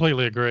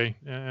completely agree.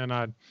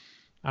 And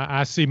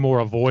I see more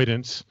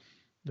avoidance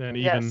than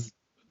even Yes.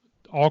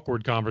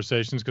 awkward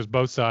conversations because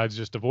both sides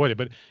just avoid it.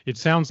 But it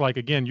sounds like,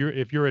 again,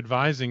 if you're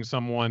advising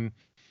someone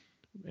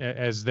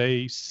as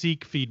they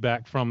seek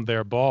feedback from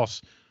their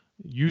boss,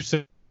 you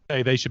say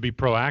they should be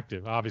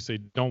proactive. Obviously,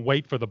 don't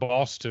wait for the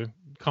boss to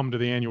come to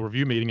the annual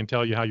review meeting and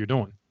tell you how you're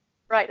doing.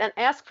 Right, and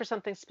ask for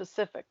something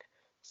specific.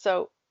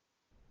 So,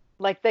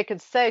 like they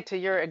could say to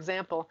your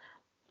example,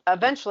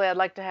 eventually I'd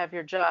like to have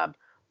your job.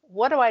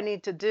 What do I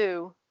need to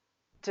do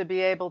to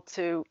be able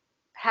to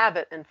have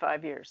it in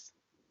 5 years?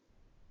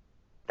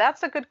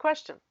 That's a good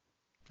question.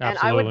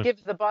 Absolutely. And I would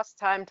give the boss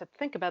time to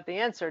think about the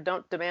answer.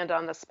 Don't demand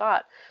on the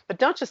spot. But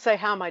don't just say,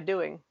 how am I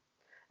doing?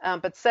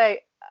 But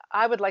say,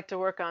 I would like to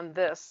work on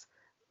this.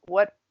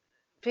 What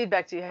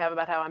feedback do you have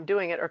about how I'm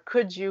doing it? Or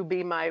could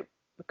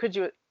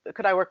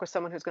I work with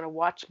someone who's going to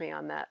watch me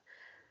on that?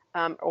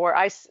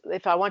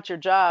 If I want your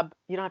job,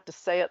 you don't have to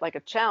say it like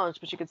a challenge,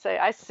 but you could say,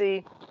 I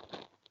see,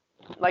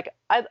 like,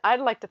 I'd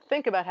like to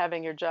think about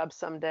having your job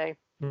someday.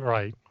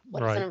 Right.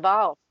 What does it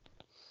involve?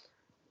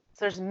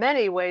 So there's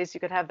many ways you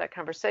could have that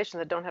conversation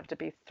that don't have to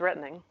be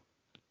threatening.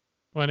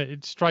 Well,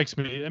 it strikes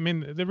me, I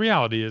mean, the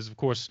reality is, of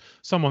course,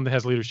 someone that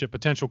has leadership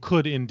potential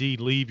could indeed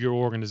leave your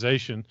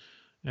organization.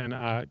 And,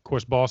 of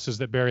course, bosses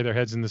that bury their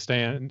heads in the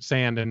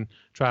sand and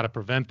try to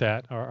prevent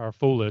that are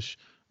foolish.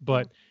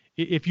 But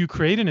if you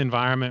create an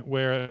environment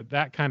where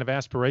that kind of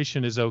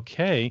aspiration is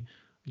okay,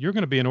 you're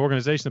going to be an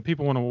organization that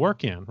people want to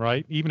work in,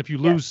 right? Even if you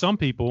lose some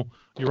people,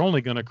 you're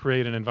only going to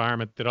create an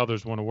environment that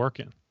others want to work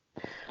in.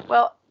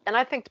 Well, and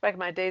I think back in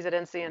my days at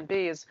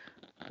NCNB is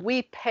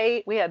we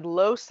had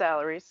low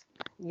salaries,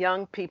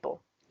 young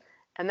people,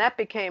 and that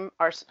became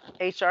our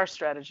HR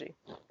strategy,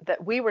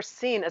 that we were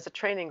seen as a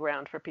training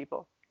ground for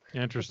people.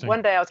 Interesting.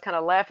 One day I was kind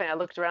of laughing. I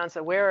looked around and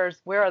said, where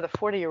are the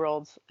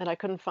 40-year-olds? And I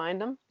couldn't find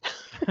them,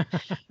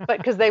 but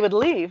because they would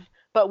leave.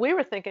 But we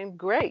were thinking,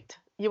 great,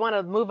 you want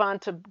to move on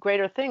to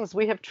greater things.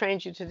 We have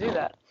trained you to do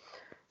that.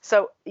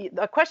 So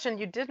a question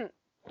you didn't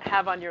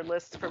have on your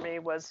list for me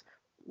was,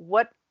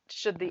 what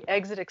should the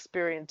exit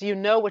experience, do you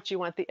know what you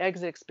want the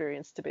exit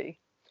experience to be?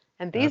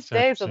 And these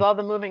days with all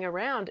the moving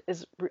around,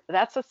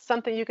 that's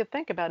something you could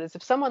think about is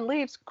if someone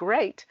leaves,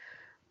 great.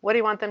 What do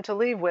you want them to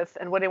leave with?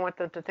 And what do you want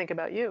them to think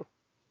about you?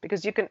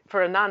 Because you can,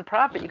 for a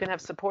nonprofit, you can have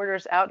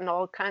supporters out in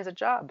all kinds of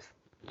jobs.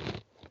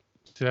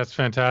 See, that's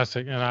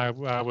fantastic. And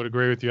I would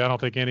agree with you. I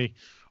don't think any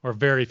or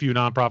very few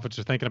nonprofits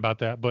are thinking about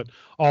that. But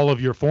all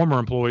of your former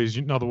employees,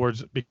 in other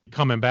words,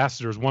 become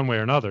ambassadors one way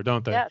or another,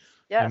 don't they?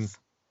 Yes. And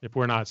if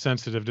we're not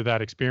sensitive to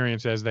that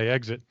experience as they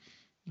exit,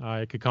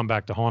 it could come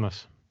back to haunt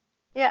us.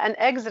 Yeah, and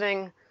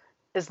exiting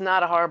is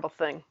not a horrible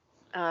thing.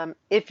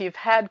 If you've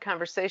had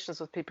conversations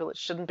with people, it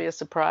shouldn't be a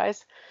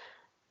surprise.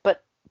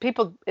 But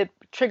it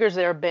triggers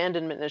their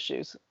abandonment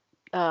issues.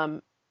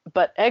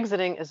 But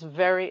exiting is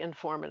very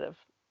informative.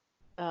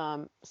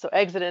 So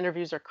exit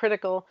interviews are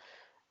critical.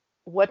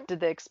 What did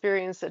they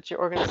experience at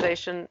your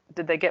organization?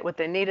 Did they get what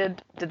they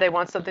needed? Did they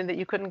want something that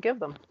you couldn't give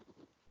them?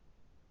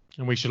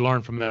 And we should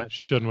learn from that,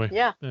 shouldn't we?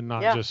 Yeah. And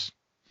not just,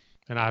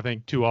 and I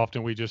think too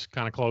often we just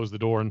kind of close the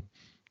door and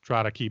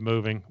try to keep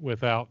moving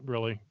without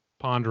really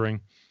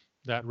pondering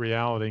that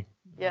reality.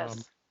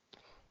 Yes.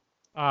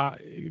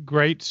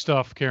 Great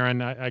stuff,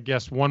 Karen. I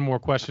guess one more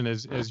question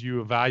is, as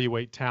you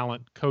evaluate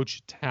talent,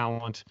 coach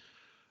talent,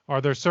 are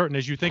there certain,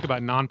 as you think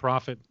about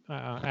nonprofit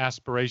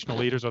aspirational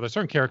leaders, are there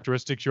certain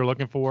characteristics you're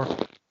looking for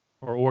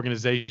or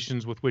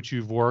organizations with which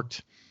you've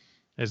worked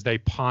as they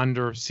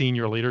ponder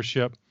senior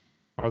leadership?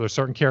 Are there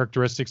certain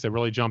characteristics that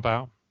really jump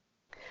out?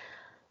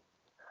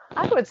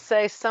 I would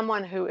say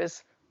someone who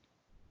is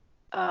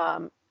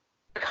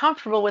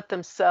comfortable with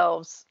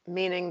themselves,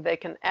 meaning they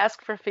can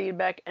ask for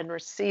feedback and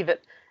receive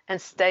it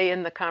and stay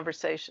in the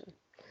conversation.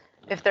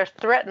 If they're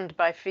threatened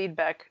by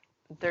feedback,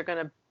 they're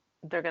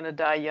gonna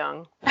die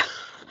young.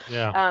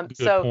 Yeah,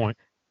 good point.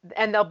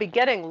 And they'll be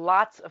getting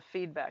lots of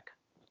feedback,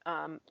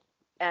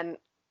 and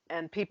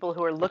people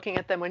who are looking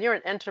at them. When you're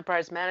an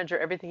enterprise manager,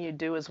 everything you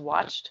do is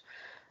watched,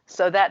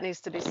 so that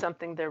needs to be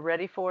something they're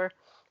ready for.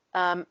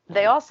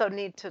 They also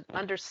need to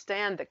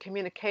understand that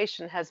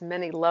communication has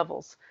many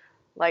levels.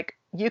 Like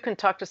you can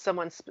talk to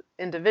someone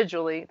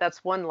individually,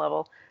 that's one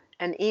level,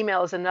 an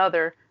email is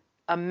another,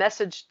 a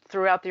message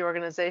throughout the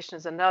organization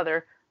is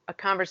another, a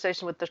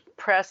conversation with the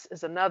press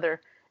is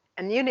another.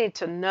 And you need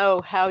to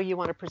know how you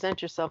want to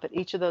present yourself at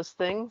each of those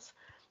things,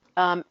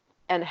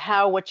 and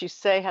how what you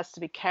say has to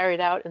be carried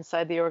out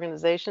inside the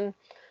organization.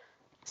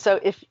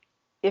 So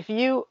if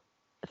you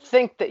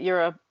think that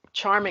you're a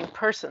charming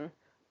person,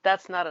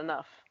 that's not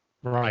enough.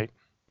 Right.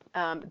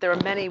 There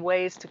are many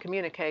ways to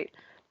communicate,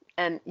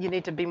 and you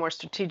need to be more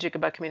strategic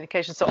about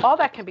communication. So all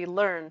that can be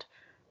learned.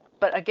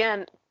 But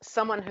again,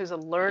 someone who's a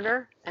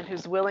learner and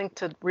who's willing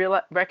to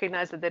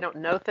recognize that they don't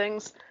know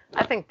things,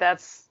 I think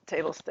that's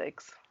table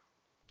stakes.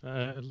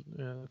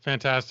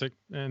 Fantastic.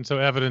 And so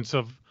evidence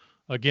of,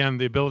 again,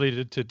 the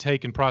ability to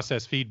take and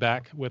process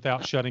feedback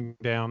without shutting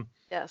down.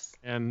 Yes.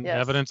 And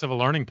evidence of a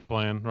learning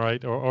plan,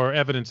 right? Or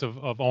evidence of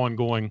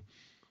ongoing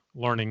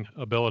learning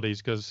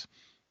abilities, because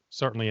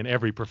certainly in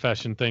every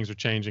profession, things are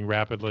changing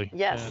rapidly.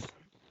 Yes.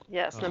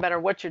 Yes. No matter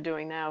what you're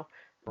doing now,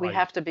 We Right.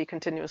 have to be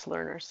continuous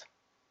learners.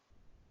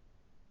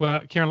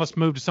 Well, Karen, let's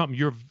move to something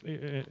you're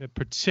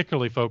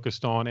particularly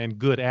focused on and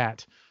good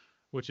at,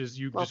 which is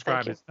you Well, thank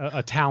described you. as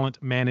a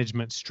talent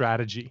management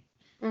strategy.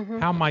 Hmm.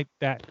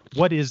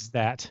 What is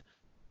that,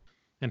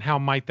 and how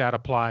might that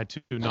apply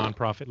to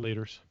nonprofit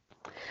leaders?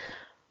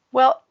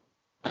 Well,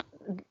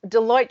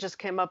 Deloitte just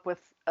came up with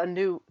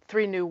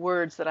three new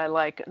words that I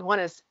like. And one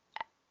is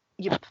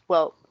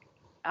well,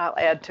 I'll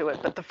add to it,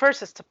 but the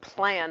first is to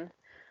plan.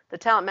 The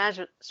talent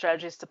management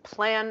strategy is to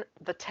plan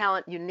the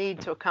talent you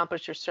need to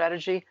accomplish your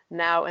strategy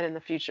now and in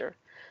the future.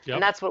 And Yep.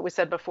 that's what we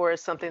said before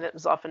is something that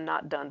is often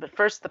not done. But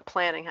first, the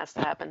planning has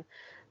to happen.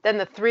 Then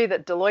the three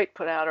that Deloitte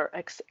put out are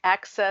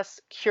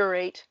access,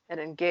 curate, and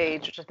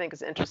engage, which I think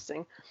is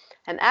interesting.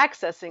 And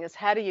accessing is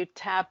how do you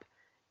tap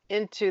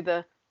into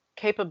the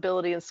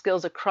capability and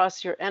skills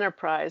across your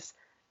enterprise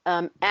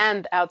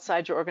and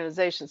outside your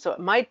organization. So it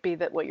might be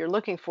that what you're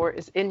looking for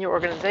is in your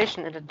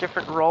organization in a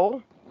different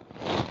role.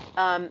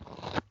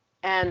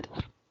 And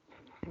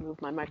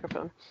move my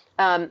microphone.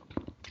 And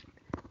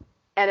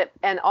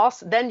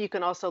also then you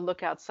can also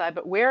look outside.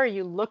 But where are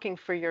you looking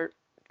for your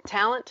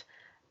talent?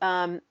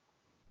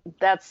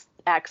 That's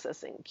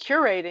accessing.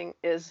 Curating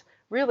is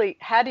really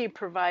how do you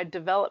provide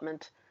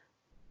development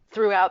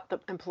throughout the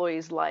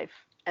employee's life,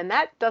 and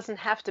that doesn't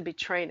have to be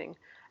training.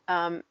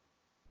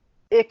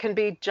 It can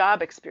be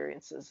job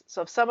experiences.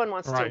 So if someone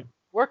wants to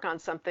work on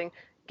something,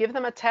 give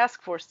them a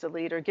task force to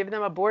lead or give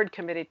them a board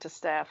committee to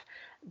staff.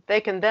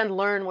 They can then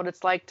learn what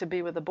it's like to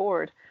be with a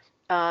board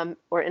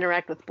or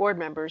interact with board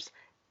members.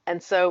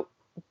 And so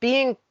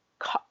being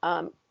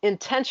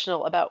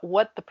intentional about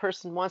what the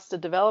person wants to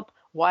develop,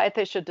 why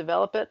they should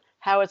develop it,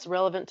 how it's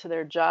relevant to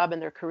their job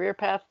and their career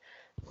path,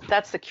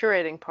 that's the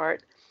curating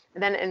part.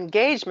 And then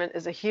engagement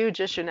is a huge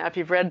issue now. If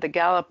you've read the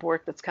Gallup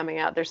work that's coming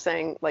out, they're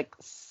saying like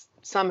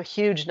some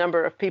huge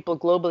number of people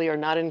globally are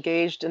not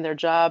engaged in their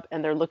job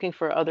and they're looking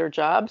for other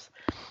jobs.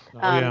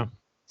 Yeah.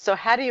 So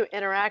how do you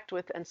interact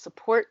with and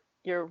support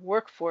your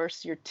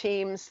workforce, your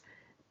teams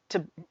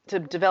to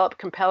develop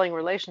compelling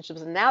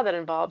relationships? And now that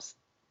involves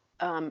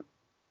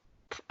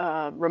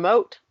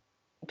remote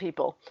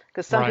people,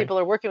 because some people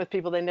are working with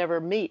people they never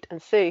meet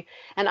and see.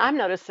 And I'm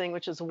noticing,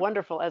 which is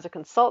wonderful as a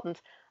consultant,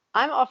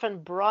 I'm often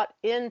brought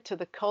into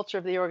the culture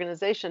of the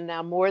organization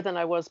now more than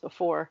I was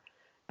before,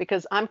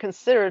 because I'm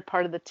considered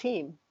part of the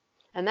team.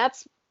 And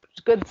that's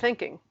good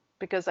thinking,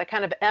 because I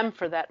kind of am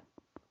for that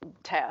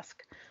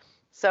task.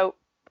 So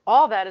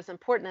all that is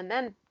important. And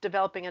then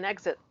developing an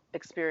exit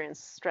experience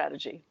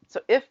strategy.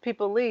 So if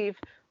people leave,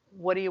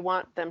 what do you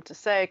want them to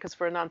say? Because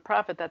for a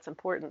nonprofit, that's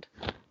important.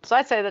 So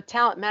I'd say the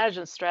talent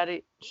management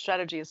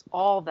strategy is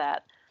all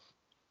that.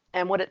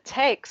 And what it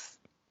takes,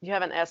 you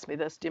haven't asked me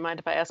this. Do you mind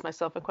if I ask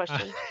myself a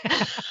question?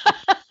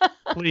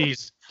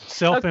 Please,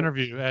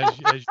 self-interview as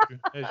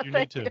you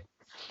need to.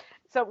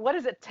 So what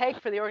does it take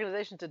for the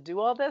organization to do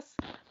all this?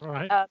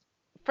 Right.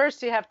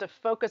 First, you have to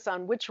focus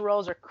on which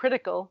roles are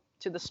critical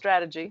to the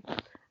strategy.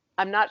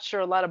 I'm not sure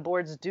a lot of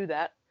boards do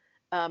that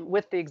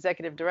with the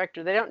executive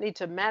director. They don't need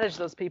to manage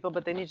those people,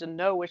 but they need to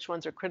know which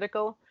ones are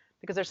critical,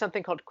 because there's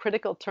something called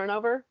critical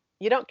turnover.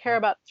 You don't care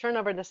about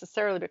turnover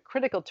necessarily, but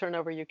critical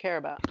turnover you care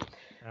about.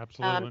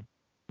 Absolutely.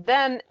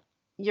 Then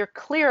you're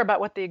clear about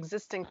what the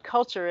existing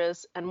culture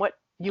is and what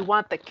you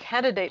want the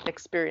candidate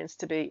experience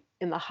to be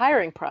in the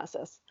hiring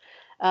process.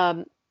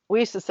 We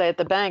used to say at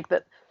the bank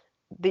that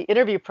the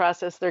interview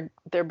process,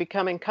 they're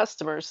becoming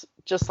customers,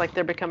 just like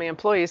they're becoming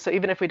employees. So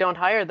even if we don't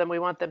hire them, we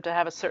want them to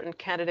have a certain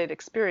candidate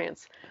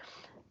experience.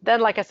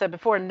 Then, like I said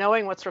before,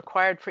 knowing what's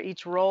required for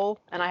each role,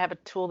 and I have a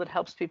tool that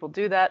helps people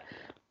do that.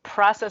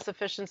 Process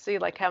efficiency,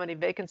 like how many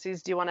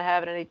vacancies do you want to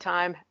have at any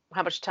time,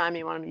 how much time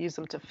you want to use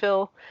them to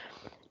fill.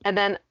 And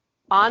then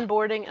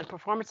onboarding and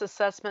performance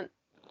assessment,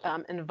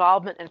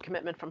 involvement and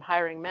commitment from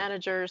hiring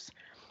managers.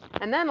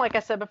 And then, like I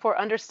said before,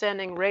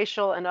 understanding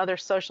racial and other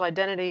social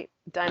identity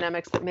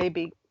dynamics that may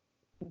be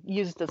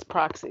used as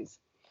proxies.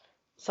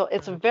 So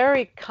it's a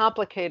very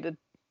complicated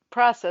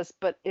process,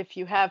 but if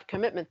you have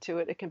commitment to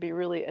it, it can be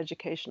really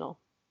educational.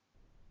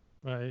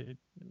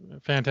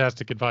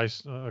 Fantastic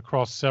advice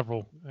across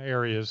several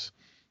areas.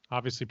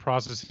 Obviously,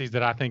 processes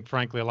that I think,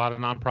 frankly, a lot of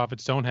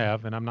nonprofits don't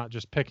have, and I'm not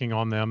just picking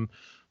on them.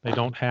 They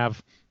don't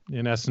have,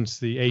 in essence,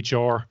 the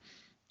HR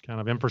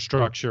kind of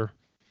infrastructure,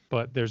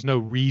 but there's no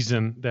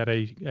reason that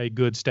a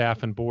good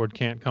staff and board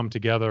can't come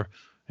together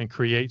and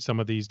create some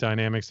of these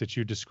dynamics that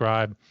you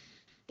describe.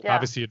 Yeah.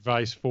 Obviously,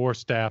 advice for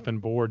staff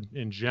and board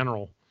in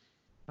general,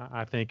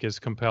 I think, is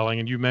compelling.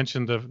 And you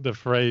mentioned the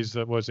phrase,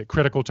 was it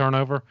critical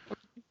turnover?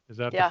 Is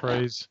that the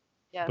phrase?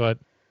 Yeah. But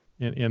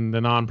in the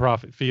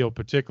nonprofit field,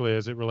 particularly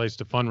as it relates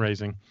to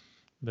fundraising,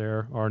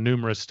 there are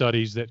numerous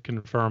studies that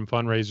confirm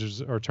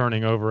fundraisers are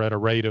turning over at a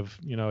rate of,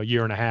 a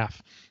year and a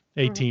half,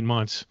 18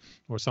 months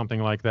or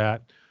something like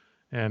that.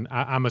 And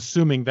I'm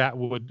assuming that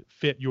would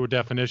fit your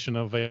definition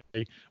of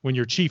when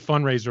your chief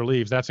fundraiser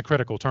leaves, that's a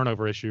critical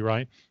turnover issue,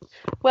 right?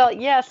 Well,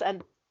 yes.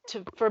 And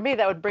for me,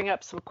 that would bring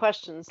up some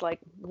questions like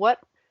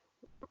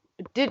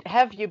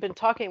have you been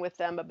talking with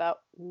them about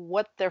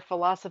what their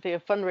philosophy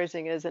of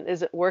fundraising is, and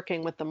is it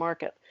working with the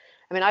market?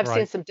 I mean, I've seen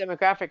Right. some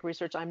demographic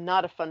research. I'm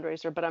not a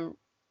fundraiser, but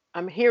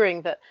I'm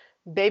hearing that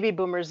baby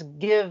boomers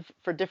give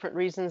for different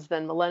reasons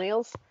than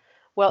millennials.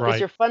 Well, is Right.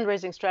 your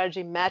fundraising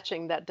strategy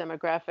matching that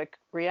demographic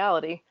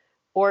reality,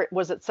 or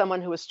was it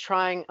someone who was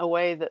trying a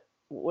way that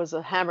was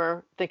a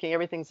hammer, thinking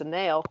everything's a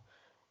nail?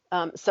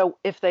 So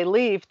if they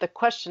leave, the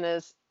question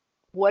is,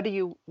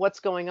 what's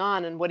going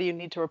on, and what do you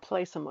need to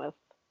replace them with?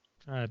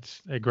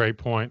 That's a great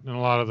point. And a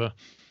lot of the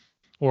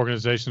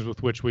organizations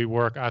with which we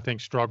work, I think,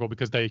 struggle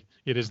because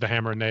it is the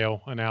hammer and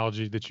nail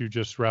analogy that you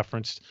just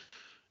referenced.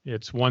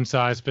 It's one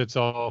size fits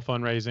all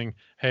fundraising.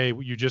 Hey,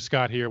 you just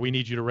got here. We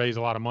need you to raise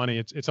a lot of money.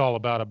 It's all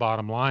about a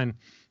bottom line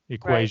Right.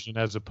 equation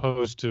as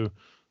opposed to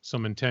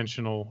some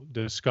intentional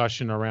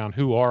discussion around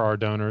who are our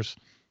donors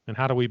and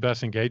how do we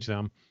best engage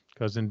them,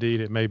 because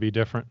indeed it may be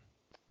different.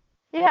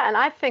 Yeah, and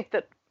I think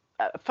that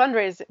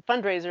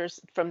fundraisers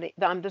from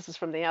this is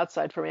from the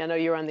outside for me. I know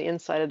you're on the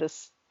inside of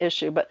this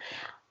issue, but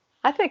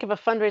I think if a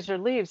fundraiser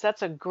leaves,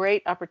 that's a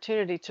great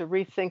opportunity to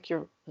rethink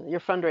your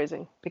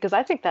fundraising, because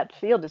I think that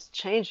field is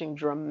changing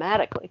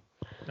dramatically.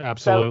 So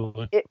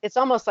Absolutely. it's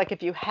almost like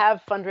if you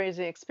have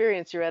fundraising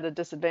experience, you're at a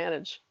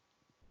disadvantage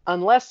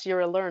unless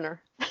you're a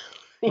learner,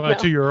 you Well, know?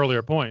 to your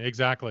earlier point,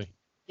 exactly.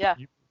 Yeah,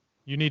 You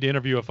you need to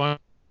interview a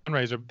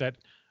fundraiser that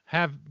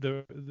have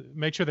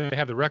make sure that they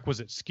have the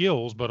requisite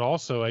skills, but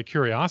also a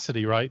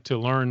curiosity, right, to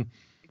learn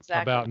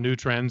exactly. about new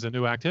trends and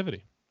new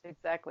activity.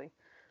 Exactly.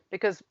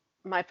 Because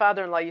my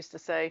father-in-law used to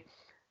say,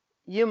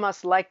 you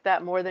must like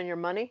that more than your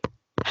money.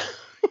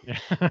 Yeah.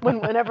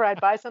 Whenever I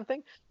buy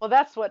something. Well,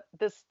 that's what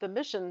the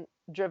mission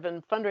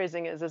driven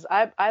fundraising is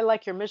I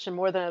like your mission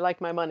more than I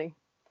like my money.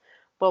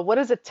 Well, what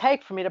does it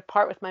take for me to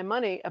part with my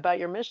money about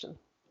your mission?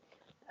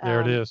 There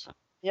it Um, is.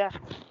 yeah.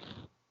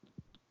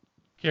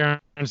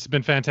 Karen, it's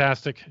been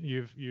fantastic.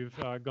 You've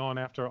gone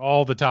after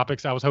all the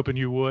topics I was hoping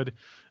you would.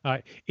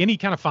 Any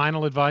kind of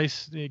final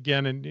advice,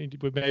 again, and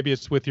maybe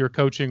it's with your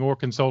coaching or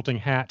consulting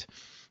hat,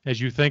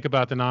 as you think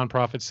about the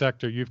nonprofit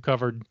sector? You've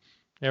covered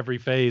every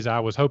phase I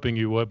was hoping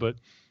you would, but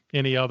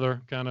any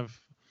other kind of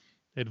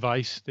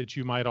advice that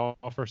you might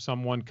offer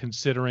someone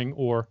considering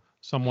or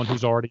someone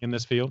who's already in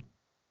this field?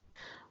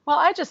 Well,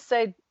 I just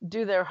say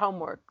do their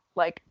homework.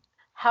 Like,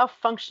 how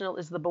functional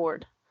is the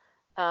board?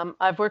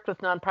 I've worked with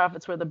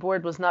nonprofits where the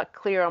board was not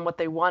clear on what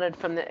they wanted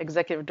from the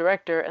executive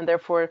director, and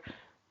therefore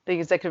the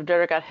executive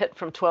director got hit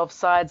from 12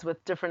 sides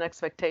with different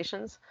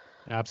expectations.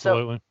 So,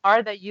 Absolutely.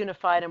 are they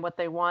unified in what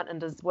they want, and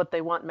does what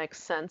they want make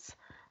sense?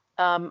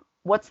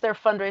 What's their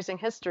fundraising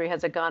history?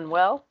 Has it gone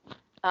well?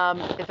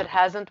 If it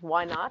hasn't,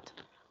 why not?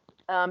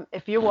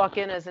 If you walk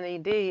in as an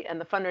ED and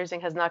the fundraising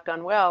has not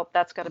gone well,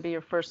 that's got to be your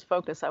first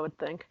focus, I would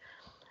think.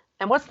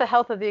 And what's the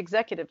health of the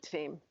executive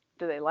team?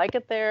 Do they like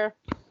it there?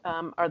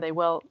 Are they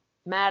well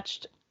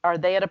matched? Are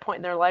they at a point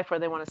in their life where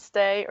they want to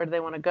stay or do they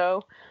want to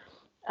go?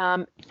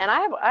 And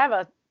I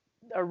have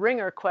a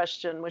ringer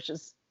question, which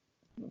is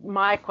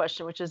my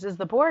question, which is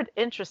the board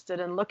interested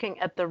in looking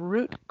at the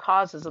root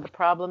causes of the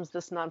problems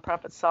this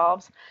nonprofit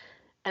solves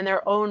and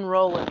their own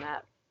role in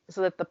that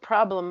so that the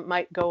problem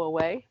might go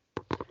away?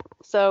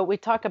 So we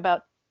talk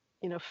about,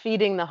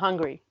 feeding the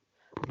hungry,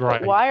 but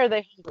Right. why are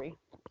they hungry?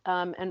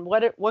 And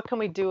what can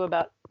we do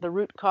about the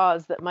root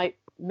cause that might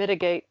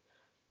mitigate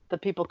the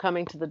people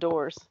coming to the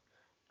doors?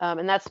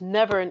 And that's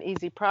never an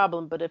easy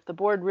problem, but if the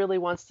board really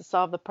wants to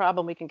solve the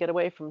problem, we can get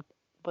away from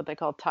what they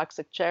call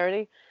toxic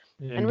charity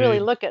and really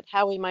Indeed. look at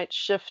how we might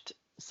shift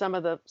some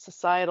of the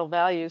societal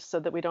values so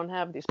that we don't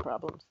have these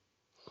problems.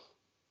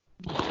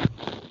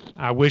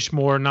 I wish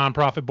more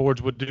nonprofit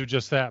boards would do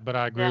just that, but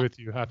I agree Yeah. with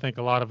you. I think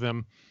a lot of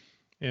them,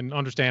 and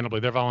understandably,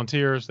 they're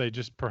volunteers. They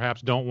just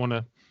perhaps don't want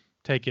to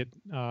take it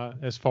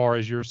as far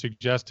as you're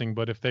suggesting.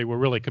 But if they were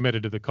really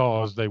committed to the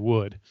cause, they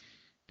would.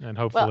 And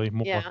Well, hopefully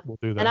more yeah. will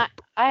do And that.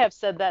 I have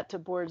said that to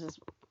boards is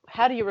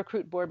how do you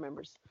recruit board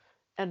members?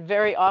 And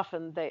very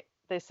often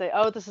they say,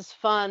 "Oh, this is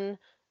fun.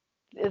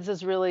 This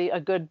is really a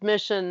good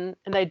mission."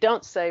 And they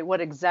don't say what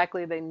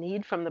exactly they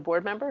need from the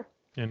board member.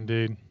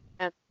 Indeed.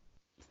 And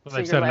Well, to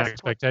they've your set an last point,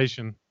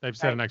 expectation. They've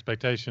set right, an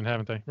expectation,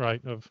 haven't they?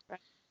 Right. Of right.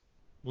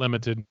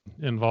 limited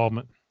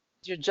involvement.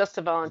 You're just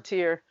a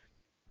volunteer.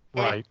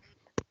 Eh, Right.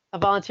 a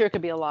volunteer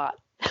could be a lot.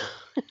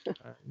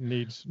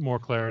 Needs more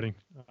clarity.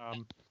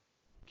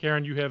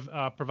 Karen, you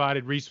have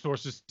provided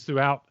resources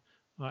throughout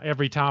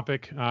every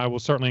topic. I will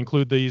certainly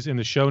include these in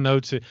the show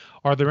notes.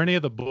 Are there any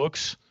of the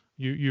books?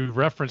 You've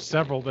referenced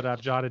several that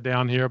I've jotted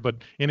down here, but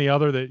any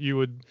other that you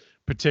would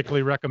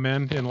particularly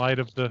recommend in light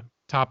of the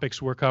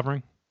topics we're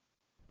covering?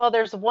 Well,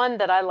 there's one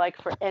that I like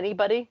for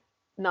anybody,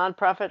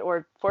 nonprofit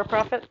or for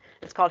profit.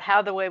 It's called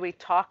How the Way We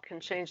Talk Can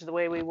Change the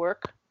Way We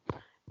Work.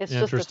 It's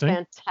just a Interesting.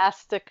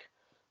 fantastic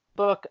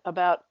book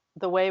about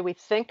the way we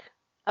think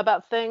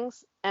about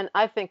things. And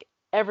I think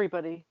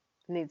everybody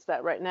needs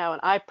that right now. And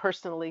I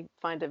personally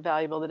find it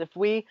valuable that if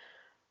we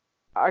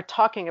are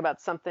talking about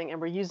something and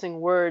we're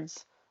using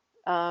words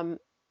um,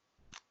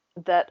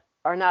 that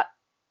are not,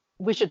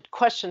 we should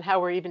question how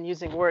we're even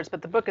using words.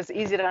 But the book is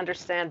easy to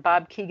understand.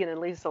 Bob Keegan and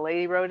Lisa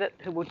Lady wrote it,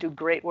 who will do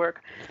great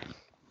work.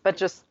 but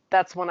just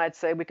that's one I'd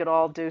say we could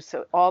all do.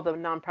 So all the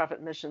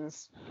nonprofit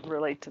missions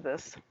relate to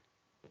this.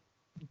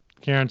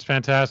 Karen's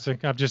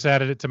fantastic. I've just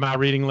added it to my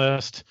reading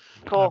list.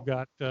 Cool.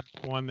 I've got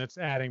one that's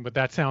adding, but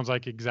that sounds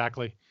like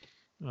exactly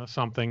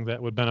something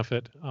that would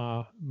benefit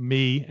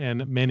me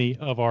and many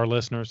of our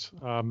listeners.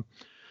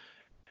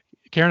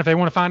 Karen, if they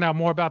want to find out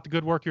more about the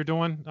good work you're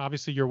doing,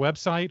 obviously your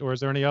website, or is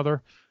there any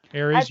other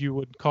areas you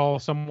would call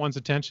someone's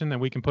attention,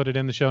 and we can put it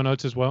in the show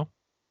notes as well?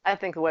 I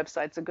think the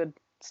website's a good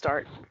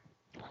start.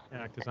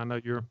 Yeah, because I know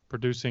you're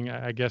producing,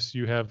 I guess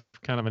you have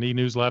kind of an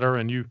e-newsletter,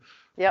 and you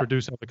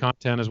produce other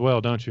content as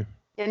well, don't you?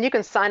 And you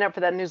can sign up for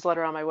that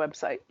newsletter on my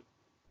website.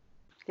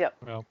 Yep.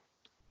 Well,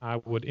 I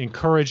would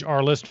encourage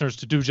our listeners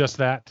to do just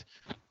that,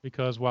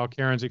 because while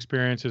Karen's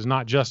experience is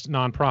not just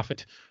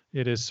nonprofit,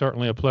 it is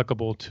certainly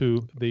applicable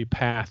to the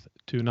path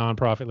to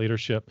nonprofit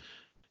leadership.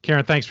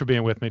 Karen, thanks for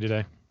being with me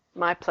today.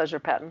 My pleasure,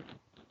 Patton.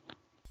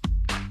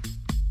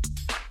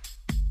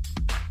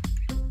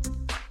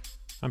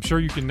 I'm sure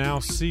you can now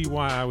see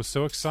why I was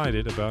so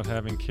excited about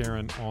having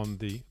Karen on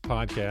the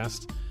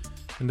podcast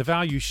and the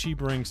value she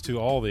brings to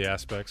all the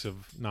aspects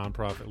of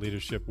nonprofit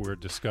leadership we're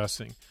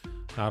discussing.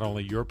 Not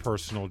only your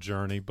personal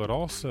journey, but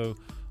also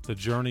the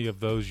journey of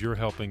those you're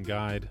helping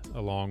guide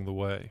along the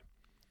way.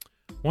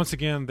 Once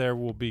again, there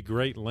will be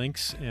great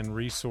links and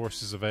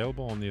resources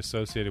available on the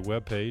associated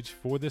webpage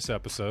for this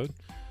episode,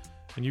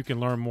 and you can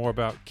learn more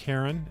about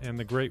Karen and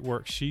the great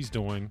work she's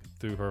doing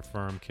through her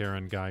firm,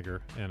 Karen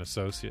Geiger and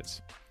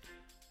Associates.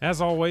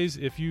 As always,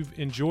 if you've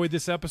enjoyed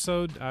this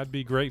episode, I'd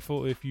be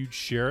grateful if you'd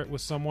share it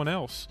with someone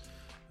else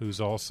who's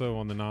also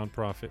on the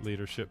nonprofit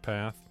leadership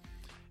path.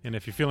 And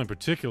if you're feeling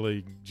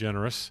particularly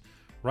generous,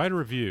 write a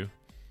review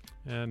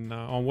and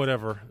on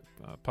whatever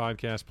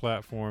podcast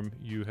platform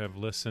you have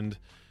listened,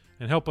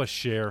 and help us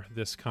share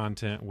this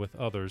content with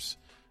others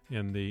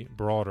in the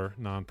broader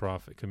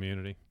nonprofit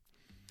community.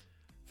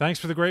 Thanks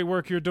for the great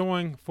work you're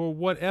doing for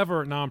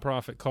whatever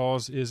nonprofit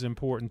cause is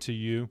important to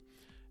you,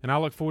 and I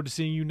look forward to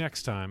seeing you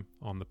next time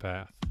on The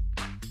Path.